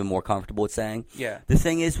 15, I'm even more comfortable with saying. Yeah. The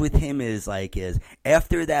thing is with him is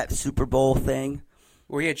after that Super Bowl thing.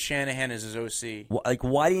 Where he had Shanahan as his OC. Like,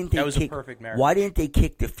 why didn't they? That was a perfect marriage. Why didn't they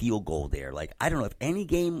kick the field goal there? Like, I don't know if any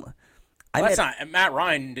game. Matt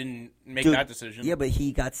Ryan didn't make that decision. Yeah, but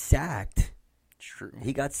he got sacked. It's true.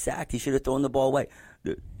 He got sacked. He should have thrown the ball away.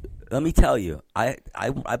 Let me tell you, I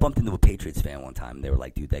bumped into a Patriots fan one time. They were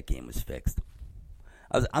like, "Dude, that game was fixed."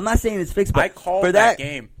 I'm not saying it's fixed, but I called that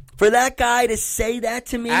game. For that guy to say that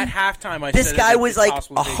to me at halftime, this guy was like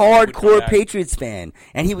a hardcore Patriots fan,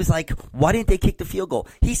 and he was like, "Why didn't they kick the field goal?"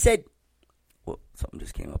 He said, "Well, something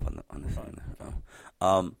just came up on the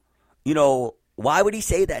phone." You know, why would he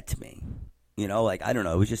say that to me? You know, like, I don't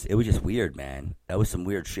know. It was just weird, man. That was some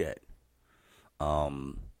weird shit.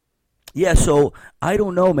 Yeah, so I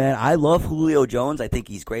don't know, man. I love Julio Jones. I think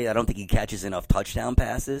he's great. I don't think he catches enough touchdown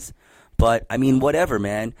passes. But, I mean, whatever,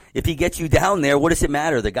 man. If he gets you down there, what does it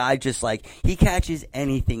matter? The guy just, like, he catches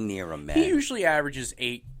anything near him, man. He usually averages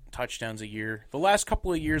 8 touchdowns a year. The last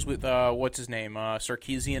couple of years with, what's his name,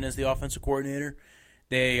 Sarkisian as the offensive coordinator,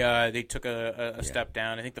 they took a step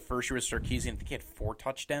down. I think the first year with Sarkisian, I think he had 4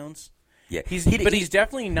 touchdowns. Yeah, he's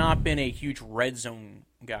definitely not been a huge red zone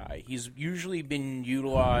guy. He's usually been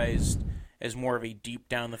utilized as more of a deep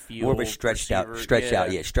down the field, more of a stretch out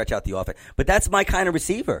the offense. But that's my kind of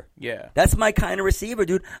receiver. Yeah, that's my kind of receiver,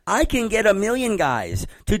 dude. I can get a million guys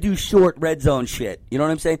to do short red zone shit. You know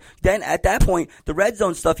what I'm saying? Then at that point, the red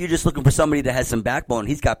zone stuff, you're just looking for somebody that has some backbone.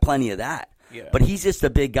 He's got plenty of that. Yeah, but he's just a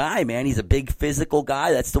big guy, man. He's a big physical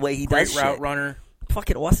guy. That's the way he does shit. Great route runner.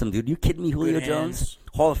 Fucking awesome, dude. You kidding me? Julio Good Jones? hands.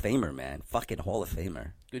 Hall of Famer, man. Fucking Hall of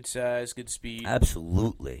Famer. Good size, good speed.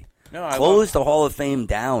 Absolutely. No, Close the Hall of Fame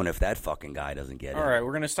down if that fucking guy doesn't get it. All right,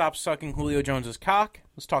 we're going to stop sucking Julio Jones' cock.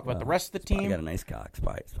 Let's talk about the rest of the team. He got a nice cock. It's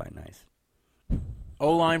probably nice.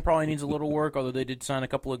 O-line probably needs a little work, although they did sign a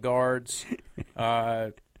couple of guards.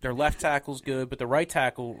 Their left tackle's good, but the right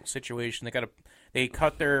tackle situation, they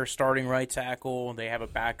cut their starting right tackle. They have a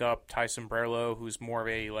backup, Tyson Brerlo, who's more of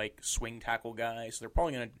a swing tackle guy. So they're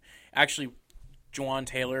probably going to actually Juwan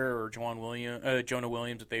Taylor or Jonah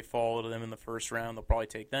Williams, if they fall to them in the first round, they'll probably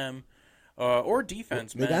take them. Or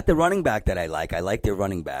defense, man. They got the running back that I like. I like their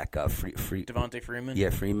running back, Devontae Freeman. Yeah,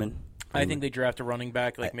 Freeman. I think they draft a running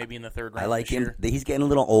back maybe in the third round. I like him. Year. He's getting a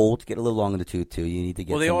little old, get a little long in the tooth too. You need to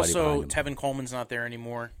get. Well, they somebody also behind him. Tevin Coleman's not there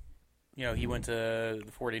anymore. You know, he went to the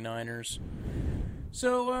 49ers.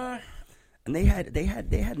 So, and they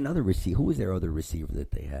had another receiver. Who was their other receiver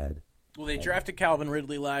that they had? Well, they drafted Calvin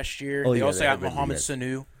Ridley last year. Oh, they yeah, also got Ridley, Mohamed yes.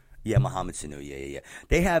 Sanu. Yeah, Mohamed Sanu. Yeah.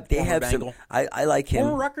 They have Former some. Bengal. I like him.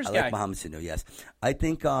 Former Rutgers I like guy. Mohamed Sanu. Yes, I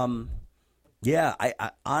think. Yeah,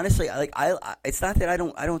 I honestly, it's not that I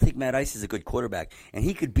don't think Matt Ice is a good quarterback, and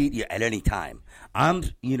he could beat you at any time.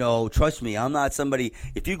 Trust me, I'm not somebody.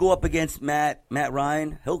 If you go up against Matt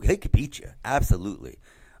Ryan, he could beat you, absolutely.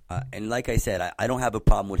 And like I said, I don't have a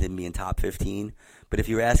problem with him being top 15. But if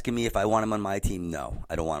you're asking me if I want him on my team, no,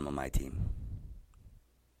 I don't want him on my team.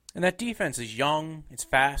 And that defense is young, it's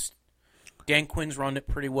fast. Dan Quinn's run it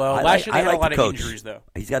pretty well. Last year they had a lot of injuries, though.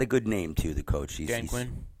 He's got a good name too, the coach. Dan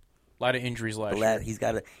Quinn. A lot of injuries last year.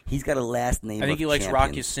 He's got a last name. I think he likes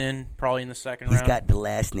Rock Ya-Sin probably in the second round. He's got the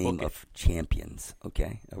last name of champions.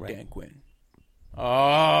 Okay, all right. Dan Quinn.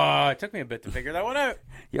 Oh, it took me a bit to figure that one out.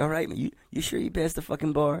 You all right, man? You sure you passed the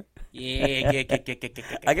fucking bar? Yeah.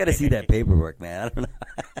 I got to see that paperwork, man. I don't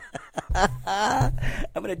know.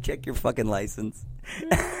 I'm going to check your fucking license.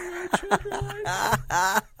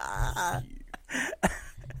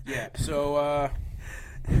 Yeah, so, oh,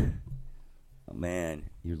 man,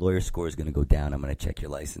 your lawyer score is going to go down. I'm going to check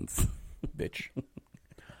your license. Bitch.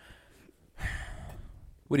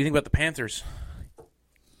 What do you think about the Panthers?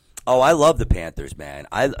 Oh, I love the Panthers, man.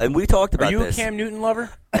 And we talked about this. Are you a Cam Newton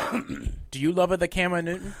lover? Do you love the Cam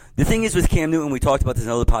Newton? The thing is with Cam Newton, we talked about this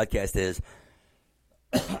in another podcast, is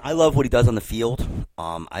I love what he does on the field.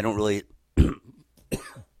 I don't really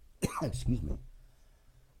excuse me.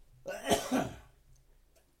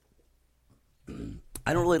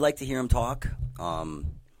 I don't really like to hear him talk.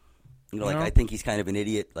 I think he's kind of an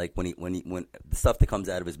idiot. Like when the stuff that comes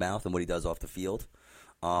out of his mouth and what he does off the field.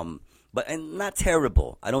 But not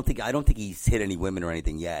terrible. I don't think he's hit any women or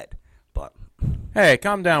anything yet. But hey,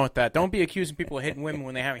 calm down with that. Don't be accusing people of hitting women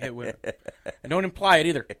when they haven't hit women, and don't imply it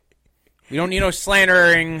either. We don't need no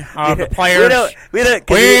slandering of the players. We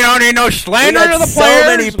don't need no slandering of the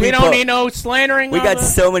players. We don't need no slandering. We got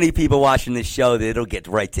so many people watching this show that it'll get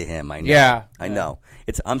right to him. I know. Yeah, I know.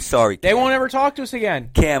 I'm sorry, Cam. They won't ever talk to us again.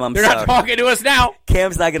 Cam, They're not talking to us now.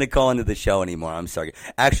 Cam's not going to call into the show anymore. I'm sorry.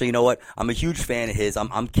 Actually, you know what? I'm a huge fan of his.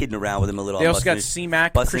 I'm kidding around with him a little. They also got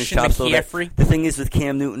C-Mac, Christian McCaffrey. The thing is with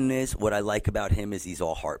Cam Newton is what I like about him is he's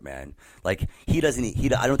all heart, man. Like I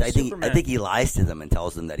think he lies to them and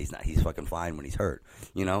tells them that he's fucking fine when he's hurt.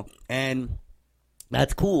 You know, and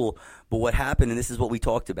that's cool. But what happened, and this is what we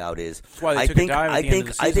talked about, is I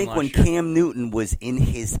think when Cam Newton was in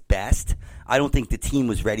his best, I don't think the team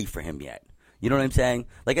was ready for him yet. You know what I'm saying?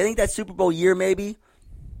 Like, I think that Super Bowl year maybe.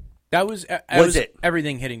 That was it.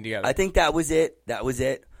 Everything hitting together. I think that was it.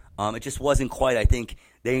 It just wasn't quite. I think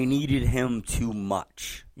they needed him too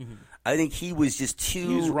much. Mm-hmm. I think he was just too.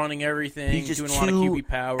 He was running everything. He's just doing a lot of QB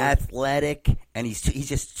power. Athletic, and he's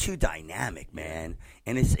just too dynamic, man.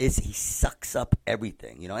 And he sucks up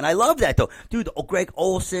everything, you know. And I love that though, dude. Greg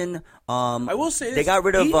Olsen. I will say they got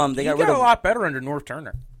rid of. They got a lot better under North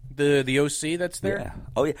Turner, the OC that's there. Yeah.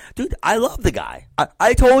 Oh yeah, dude. I love the guy.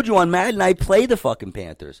 I told you on Madden I play the fucking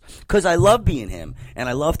Panthers because I love being him, and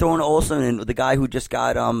I love throwing Olsen and the guy who just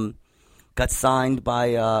got signed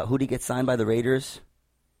by who did he get signed by the Raiders?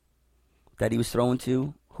 That he was throwing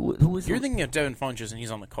to? Who was You're thinking of Devin Funchess, and he's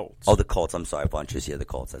on the Colts. Oh, the Colts. I'm sorry. Funchess. Yeah, the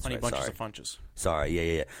Colts. That's Honey right. Bunches Sorry. of Funchess.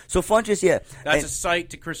 Sorry. Yeah. So Funchess, yeah. That's a cite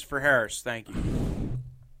to Christopher Harris. Thank you.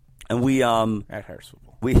 And we at Harris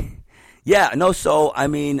Football. So, I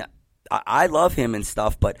mean, I love him and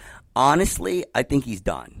stuff, but honestly, I think he's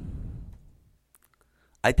done.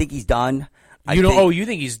 You think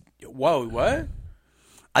he's... Whoa, what?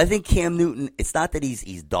 I think Cam Newton, it's not that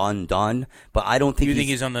he's done, but I don't think You think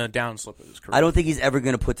he's on the downslip of his career? I don't think he's ever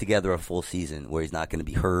going to put together a full season where he's not going to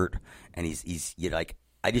be hurt, and he's like,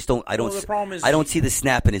 I just don't, I don't see the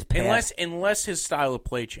snap in his pass. Unless his style of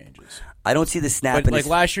play changes. I don't see the snap in his...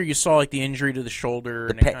 last year you saw like the injury to the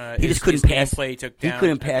shoulder, he just couldn't pass. He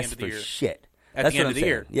couldn't pass for shit. At the end of the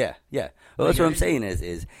year. Yeah. Well, that's what I'm saying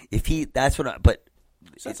is if he, that's what I, but...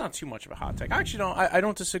 So that's not too much of a hot take. I actually don't. I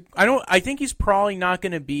don't disagree. I think he's probably not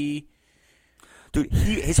going to be. Dude,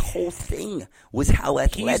 his whole thing was how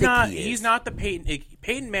athletic he is. He's not the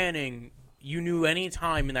Peyton Manning. You knew any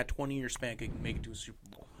time in that 20-year span could make it to a Super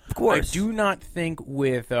Bowl. Of course. I do not think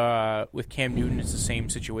with Cam Newton it's the same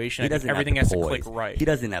situation. I think everything has to click right. He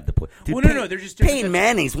doesn't have the poise. Well, no, they're just different. Peyton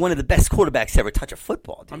Manning's one of the best quarterbacks to ever touch a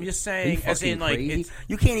football, dude. I'm just saying, as in like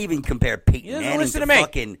you can't even compare Peyton Manning to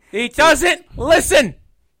fucking. He doesn't listen.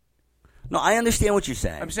 No, I understand what you're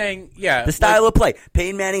saying. I'm saying, yeah. The style of play.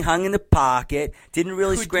 Peyton Manning hung in the pocket, didn't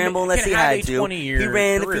really scramble unless he had to. He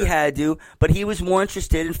ran if he had to, but he was more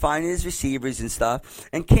interested in finding his receivers and stuff.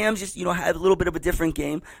 And Cam's just, had a little bit of a different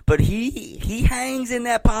game, but he hangs in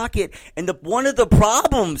that pocket. And one of the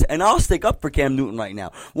problems, and I'll stick up for Cam Newton right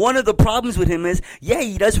now, one of the problems with him is,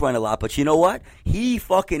 he does run a lot, but you know what? He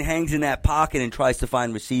fucking hangs in that pocket and tries to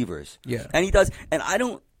find receivers. Yeah. And he does, and I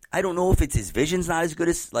I don't know if it's his vision's not as good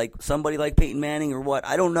as like somebody like Peyton Manning or what.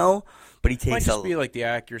 I don't know. But he takes might just be like the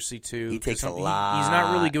accuracy too. He takes a lot. He's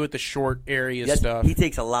not really good with the short area stuff. He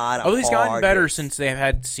takes a lot of. Oh, he's gotten better hits. since they've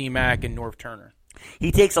had C-Mac and Norv Turner.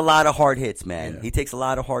 He takes a lot of hard hits, man. Yeah. He takes a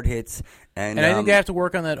lot of hard hits, and I think they have to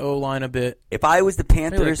work on that O-line a bit. If I was the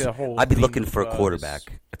Panthers, the whole I'd be thing looking with, for a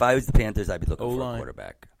quarterback. If I was the Panthers, I'd be looking for O-line. a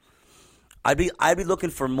quarterback. I'd be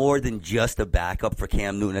looking for more than just a backup for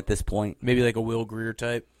Cam Newton at this point. Maybe like a Will Grier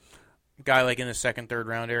type guy, like in the second, third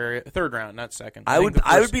round area. Third round, not second. I would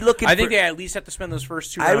be looking. I think they at least have to spend those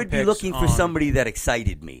first 2 round I would be picks looking for somebody that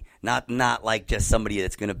excited me, not like just somebody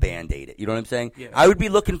that's going to band-aid it. You know what I'm saying? Yeah. I would be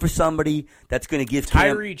looking for somebody that's going to give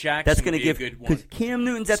Tyree Jackson. That's going to give a good one because Cam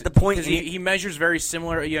Newton's at the point because he measures very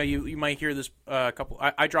similar. Yeah, you might hear this couple.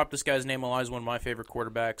 I dropped this guy's name. Elias, one of my favorite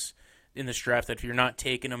quarterbacks in this draft. That if you're not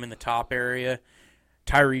taking him in the top area,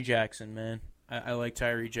 Tyree Jackson, man, I like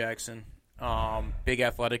Tyree Jackson. Big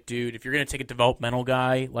athletic dude. If you're going to take a developmental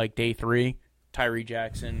guy like day 3, Tyree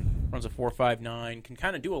Jackson runs a 4.59, can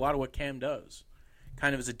kind of do a lot of what Cam does.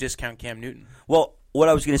 Kind of as a discount Cam Newton. Well, what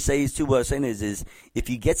I was going to say is, too, what I was saying is if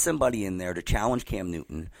you get somebody in there to challenge Cam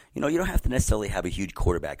Newton, you don't have to necessarily have a huge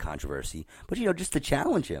quarterback controversy, but, just to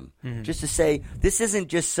challenge him. Mm-hmm. Just to say, this isn't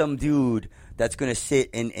just some dude that's going to sit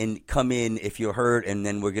and come in if you're hurt and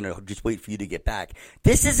then we're going to just wait for you to get back.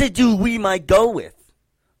 This is a dude we might go with.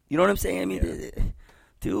 You know what I'm saying? I mean,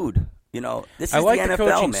 dude, this is I like the NFL,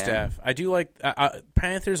 coaching man. staff. I do like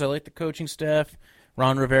Panthers. I like the coaching staff.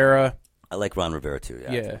 Ron Rivera. I like Ron Rivera, too.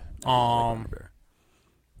 Yeah.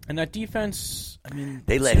 And that defense, I mean,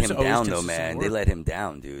 they let him down, though, man. They let him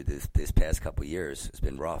down, dude. This past couple years, it's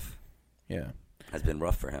been rough. Yeah, has been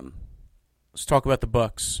rough for him. Let's talk about the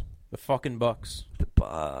Bucks. The fucking Bucks. The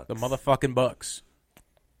Bucks. The motherfucking Bucks.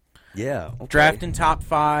 Yeah. Okay. Drafting top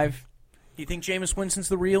 5. Do you think Jameis Winston's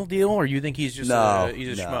the real deal, or you think he's just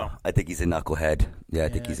he's a schmo? I think he's a knucklehead. Yeah, I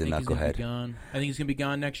think he's a knucklehead. I think he's going to be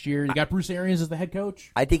gone next year. You got Bruce Arians as the head coach?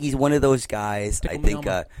 I think he's one of those guys. I think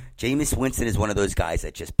Jameis Winston is one of those guys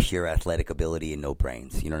that just pure athletic ability and no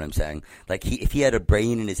brains. You know what I'm saying? Like if he had a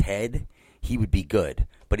brain in his head, he would be good.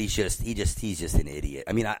 But he's just an idiot.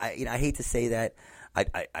 I mean, I hate to say that.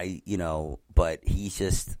 But he's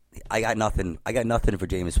just. I got nothing for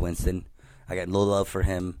Jameis Winston. I got no love for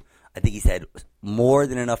him. I think he's had more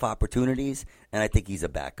than enough opportunities, and I think he's a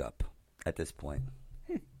backup at this point.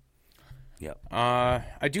 Yep.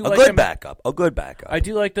 I do a like good backup. A good backup. I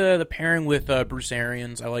do like the pairing with Bruce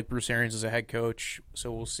Arians. I like Bruce Arians as a head coach,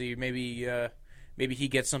 so we'll see. Maybe he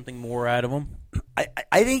gets something more out of him.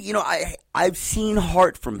 I think I've seen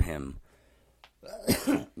heart from him,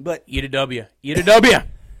 but eat a W. Eat a W.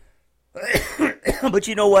 But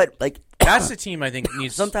you know what? Like that's the team I think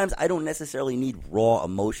needs. Sometimes I don't necessarily need raw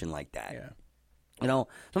emotion like that. Yeah.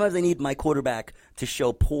 Sometimes I need my quarterback to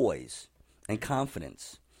show poise and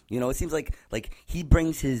confidence. It seems like he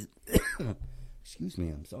brings his. Excuse me,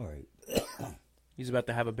 I'm sorry. He's about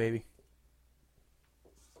to have a baby.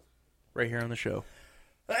 Right here on the show.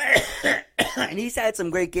 And he's had some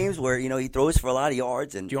great games where he throws for a lot of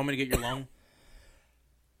yards. And do you want me to get your lung?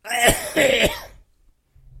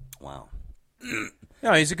 Wow.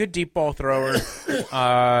 No, he's a good deep ball thrower.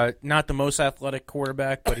 Not the most athletic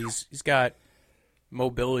quarterback, but he's got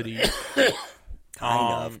mobility.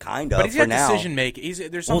 Kind of. But he's got decision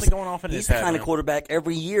making. There's something going off in his head. He's the kind of quarterback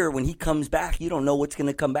every year when he comes back, you don't know what's going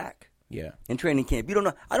to come back. Yeah. In training camp, you don't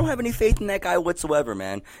know. I don't have any faith in that guy whatsoever,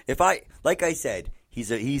 man. Like I said,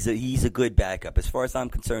 he's a good backup. As far as I'm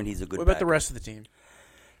concerned, he's a good. What about backup. the rest of the team?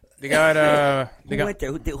 They got. Went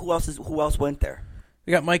there? Who else went there?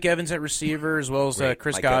 They got Mike Evans at receiver as well as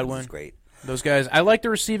Chris Mike Godwin. Evans is great. Those guys, I like the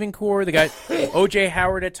receiving core. They got O.J.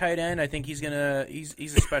 Howard at tight end. I think he's a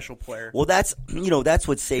special player. Well, that's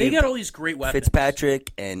what saved. They got all these great weapons.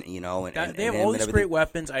 Fitzpatrick and they have all these great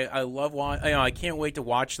weapons. I love watching. I can't wait to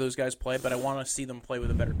watch those guys play, but I want to see them play with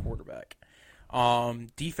a better quarterback.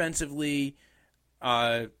 Defensively,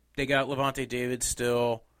 they got Levante David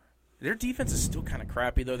still. Their defense is still kind of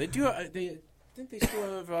crappy though. They do. I think they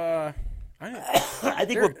still have. I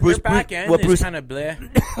think their back end is kind of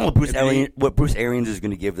bleh. What Bruce Arians is going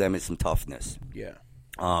to give them is some toughness. Yeah.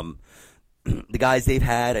 The guys they've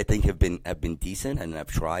had, I think, have been decent and have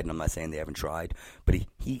tried. And I'm not saying they haven't tried, but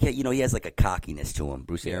he has like a cockiness to him,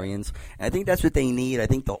 Bruce Arians, and I think that's what they need. I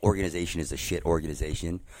think the organization is a shit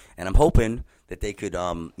organization, and I'm hoping that they could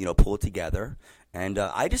pull it together. And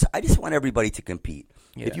I just want everybody to compete.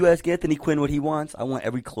 Yeah. If you ask Anthony Quinn what he wants, I want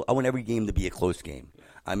every game to be a close game.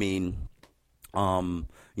 I mean.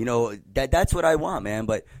 That's what I want, man.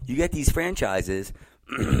 But you get these franchises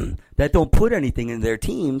that don't put anything in their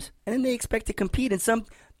teams, and then they expect to compete. And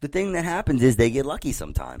the thing that happens is they get lucky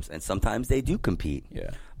sometimes, and sometimes they do compete.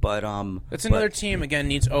 Yeah. But that's another team again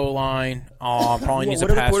needs O-line. Probably needs a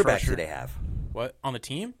what pass other quarterbacks rusher. do they have? What on the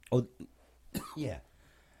team? Oh, yeah.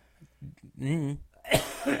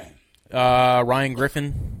 Ryan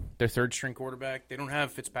Griffin, their third string quarterback. They don't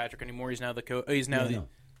have Fitzpatrick anymore. He's now the coach. He's now the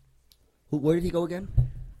Where did he go again?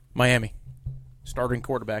 Miami, starting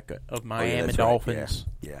quarterback of Miami that's Dolphins.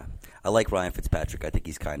 Right. Yeah. I like Ryan Fitzpatrick. I think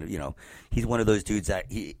he's kind of, he's one of those dudes that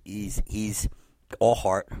he's all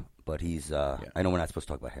heart, but he's. I know we're not supposed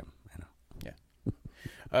to talk about him. I know.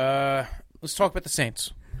 Yeah. Let's talk about the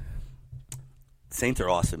Saints. Saints are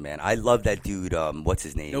awesome, man. I love that dude. What's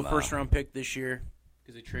his name? No first round pick this year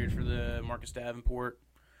because they traded for the Marcus Davenport.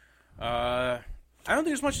 I don't think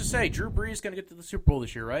there's much to say. Drew Brees is going to get to the Super Bowl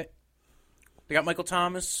this year, right? They got Michael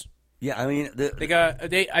Thomas. Yeah, I mean,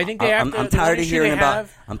 I think they have to. I'm tired of hearing about.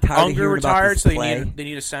 I'm tired of hearing retired, about this play. So they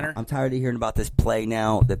need a center. I'm tired of hearing about this play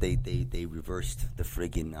now that they reversed the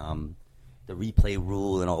friggin' the replay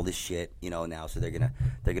rule and all this shit. Now so they're gonna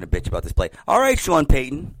bitch about this play. All right, Sean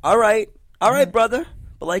Payton. All right, brother.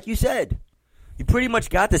 But like you said, you pretty much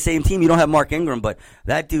got the same team. You don't have Mark Ingram, but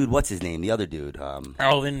that dude, what's his name? The other dude,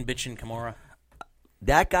 Alvin Bitchin Kamara.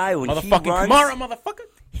 That guy when he runs, Kamara, motherfucker.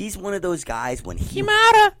 He's one of those guys when he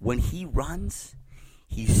runs,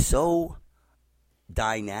 he's so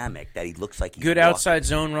dynamic that he looks like he's good walking. Outside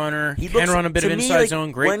zone runner. He can run a bit of inside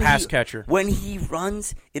zone. Great pass catcher. When he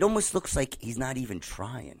runs, it almost looks like he's not even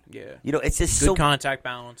trying. Yeah, it's just good contact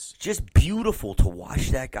balance. Just beautiful to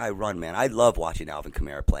watch that guy run, man. I love watching Alvin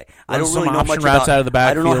Kamara play. I don't really know much routes about. Out of the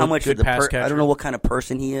backfield, I don't know how much of the I don't know what kind of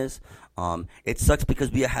person he is. It sucks because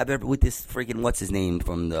we have with this freaking what's his name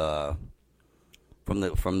from the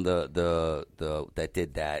that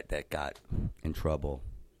did that got in trouble.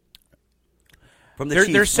 From the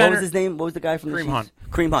Chiefs. What was his name? What was the guy from the Chiefs? Hunt.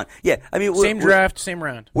 Kareem Hunt. Yeah, I mean, same draft, same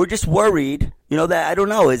round. We're just worried, that I don't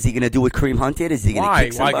know. Is he going to do what Kareem Hunt did? Is he going to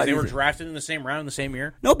kick somebody? Why? Because they were drafted in the same round, the same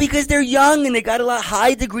year. No, because they're young and they got a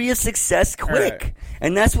high degree of success quick, right.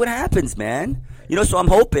 And that's what happens, man. So I'm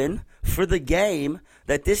hoping for the game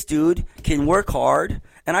that this dude can work hard.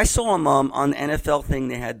 And I saw him on the NFL thing.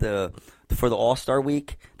 They had for the All-Star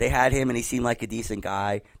week, they had him, and he seemed like a decent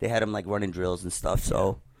guy. They had him running drills and stuff.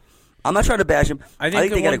 So I'm not trying to bash him. I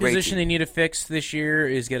think the one position they need to fix this year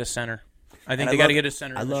is get a center. I think they got to get a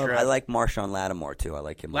center. I like Marshawn Lattimore too. I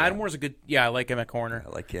like him. Lattimore's a good. Yeah, I like him at corner. I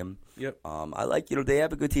like him. Yep. I like they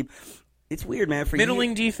have a good team. It's weird, man. For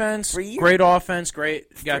middling defense, great offense, great.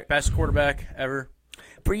 You got best quarterback ever.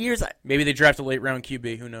 For years, maybe they draft a late round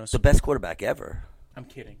QB. Who knows? The best quarterback ever. I'm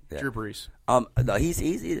kidding. Yeah. Drew Brees. No, he's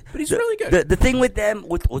but he's really good. The thing with them,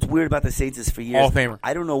 what's weird about the Saints is for years, Hall of Famer.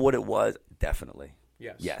 I don't know what it was. Definitely.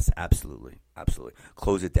 Yes, absolutely.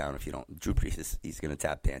 Close it down if you don't. Drew Brees he's going to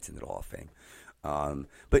tap dance into the Hall of Fame.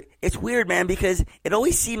 But it's weird, man, because it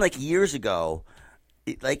always seemed like years ago,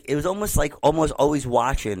 it was almost always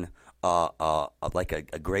watching like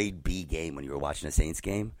a grade B game when you were watching a Saints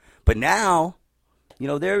game. But now,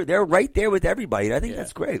 they're right there with everybody. And I think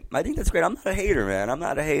that's great. I'm not a hater, man. I'm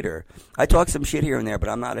not a hater. I talk some shit here and there, but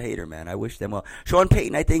I'm not a hater, man. I wish them well. Sean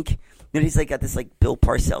Payton, I think, he's got this Bill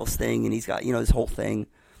Parcells thing, and he's got this whole thing.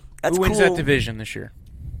 That's Who wins cool. that division this year?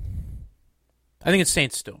 I think it's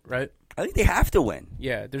Saints still, right? I think they have to win.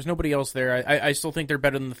 Yeah, there's nobody else there. I still think they're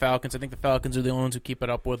better than the Falcons. I think the Falcons are the only ones who keep it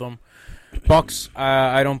up with them. Bucks,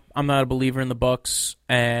 I'm not a believer in the Bucks,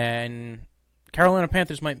 and Carolina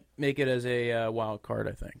Panthers might make it as a wild card,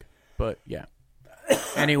 I think. But yeah.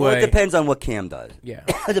 Anyway, well, it depends on what Cam does. Yeah,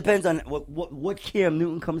 it depends on what Cam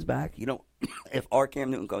Newton comes back. If our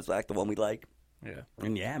Cam Newton comes back, the one we like. Yeah,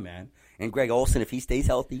 and man, and Greg Olsen if he stays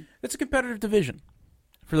healthy. It's a competitive division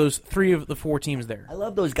for those 3 of the 4 teams there. I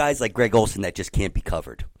love those guys like Greg Olsen that just can't be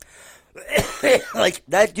covered. Like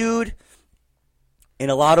that dude. In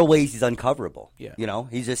a lot of ways, he's uncoverable. Yeah,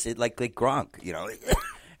 he's just like Gronk.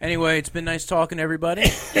 Anyway, it's been nice talking to everybody.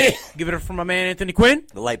 Give it up for my man Anthony Quinn,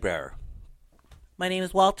 the light bearer. My name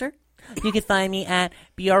is Walter. You can find me at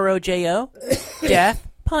BROJO Death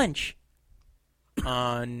Punch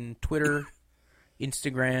on Twitter,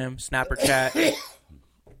 Instagram, Snapchat.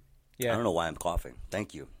 Yeah, I don't know why I'm coughing.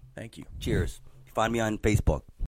 Thank you. Thank you. Cheers. Find me on Facebook.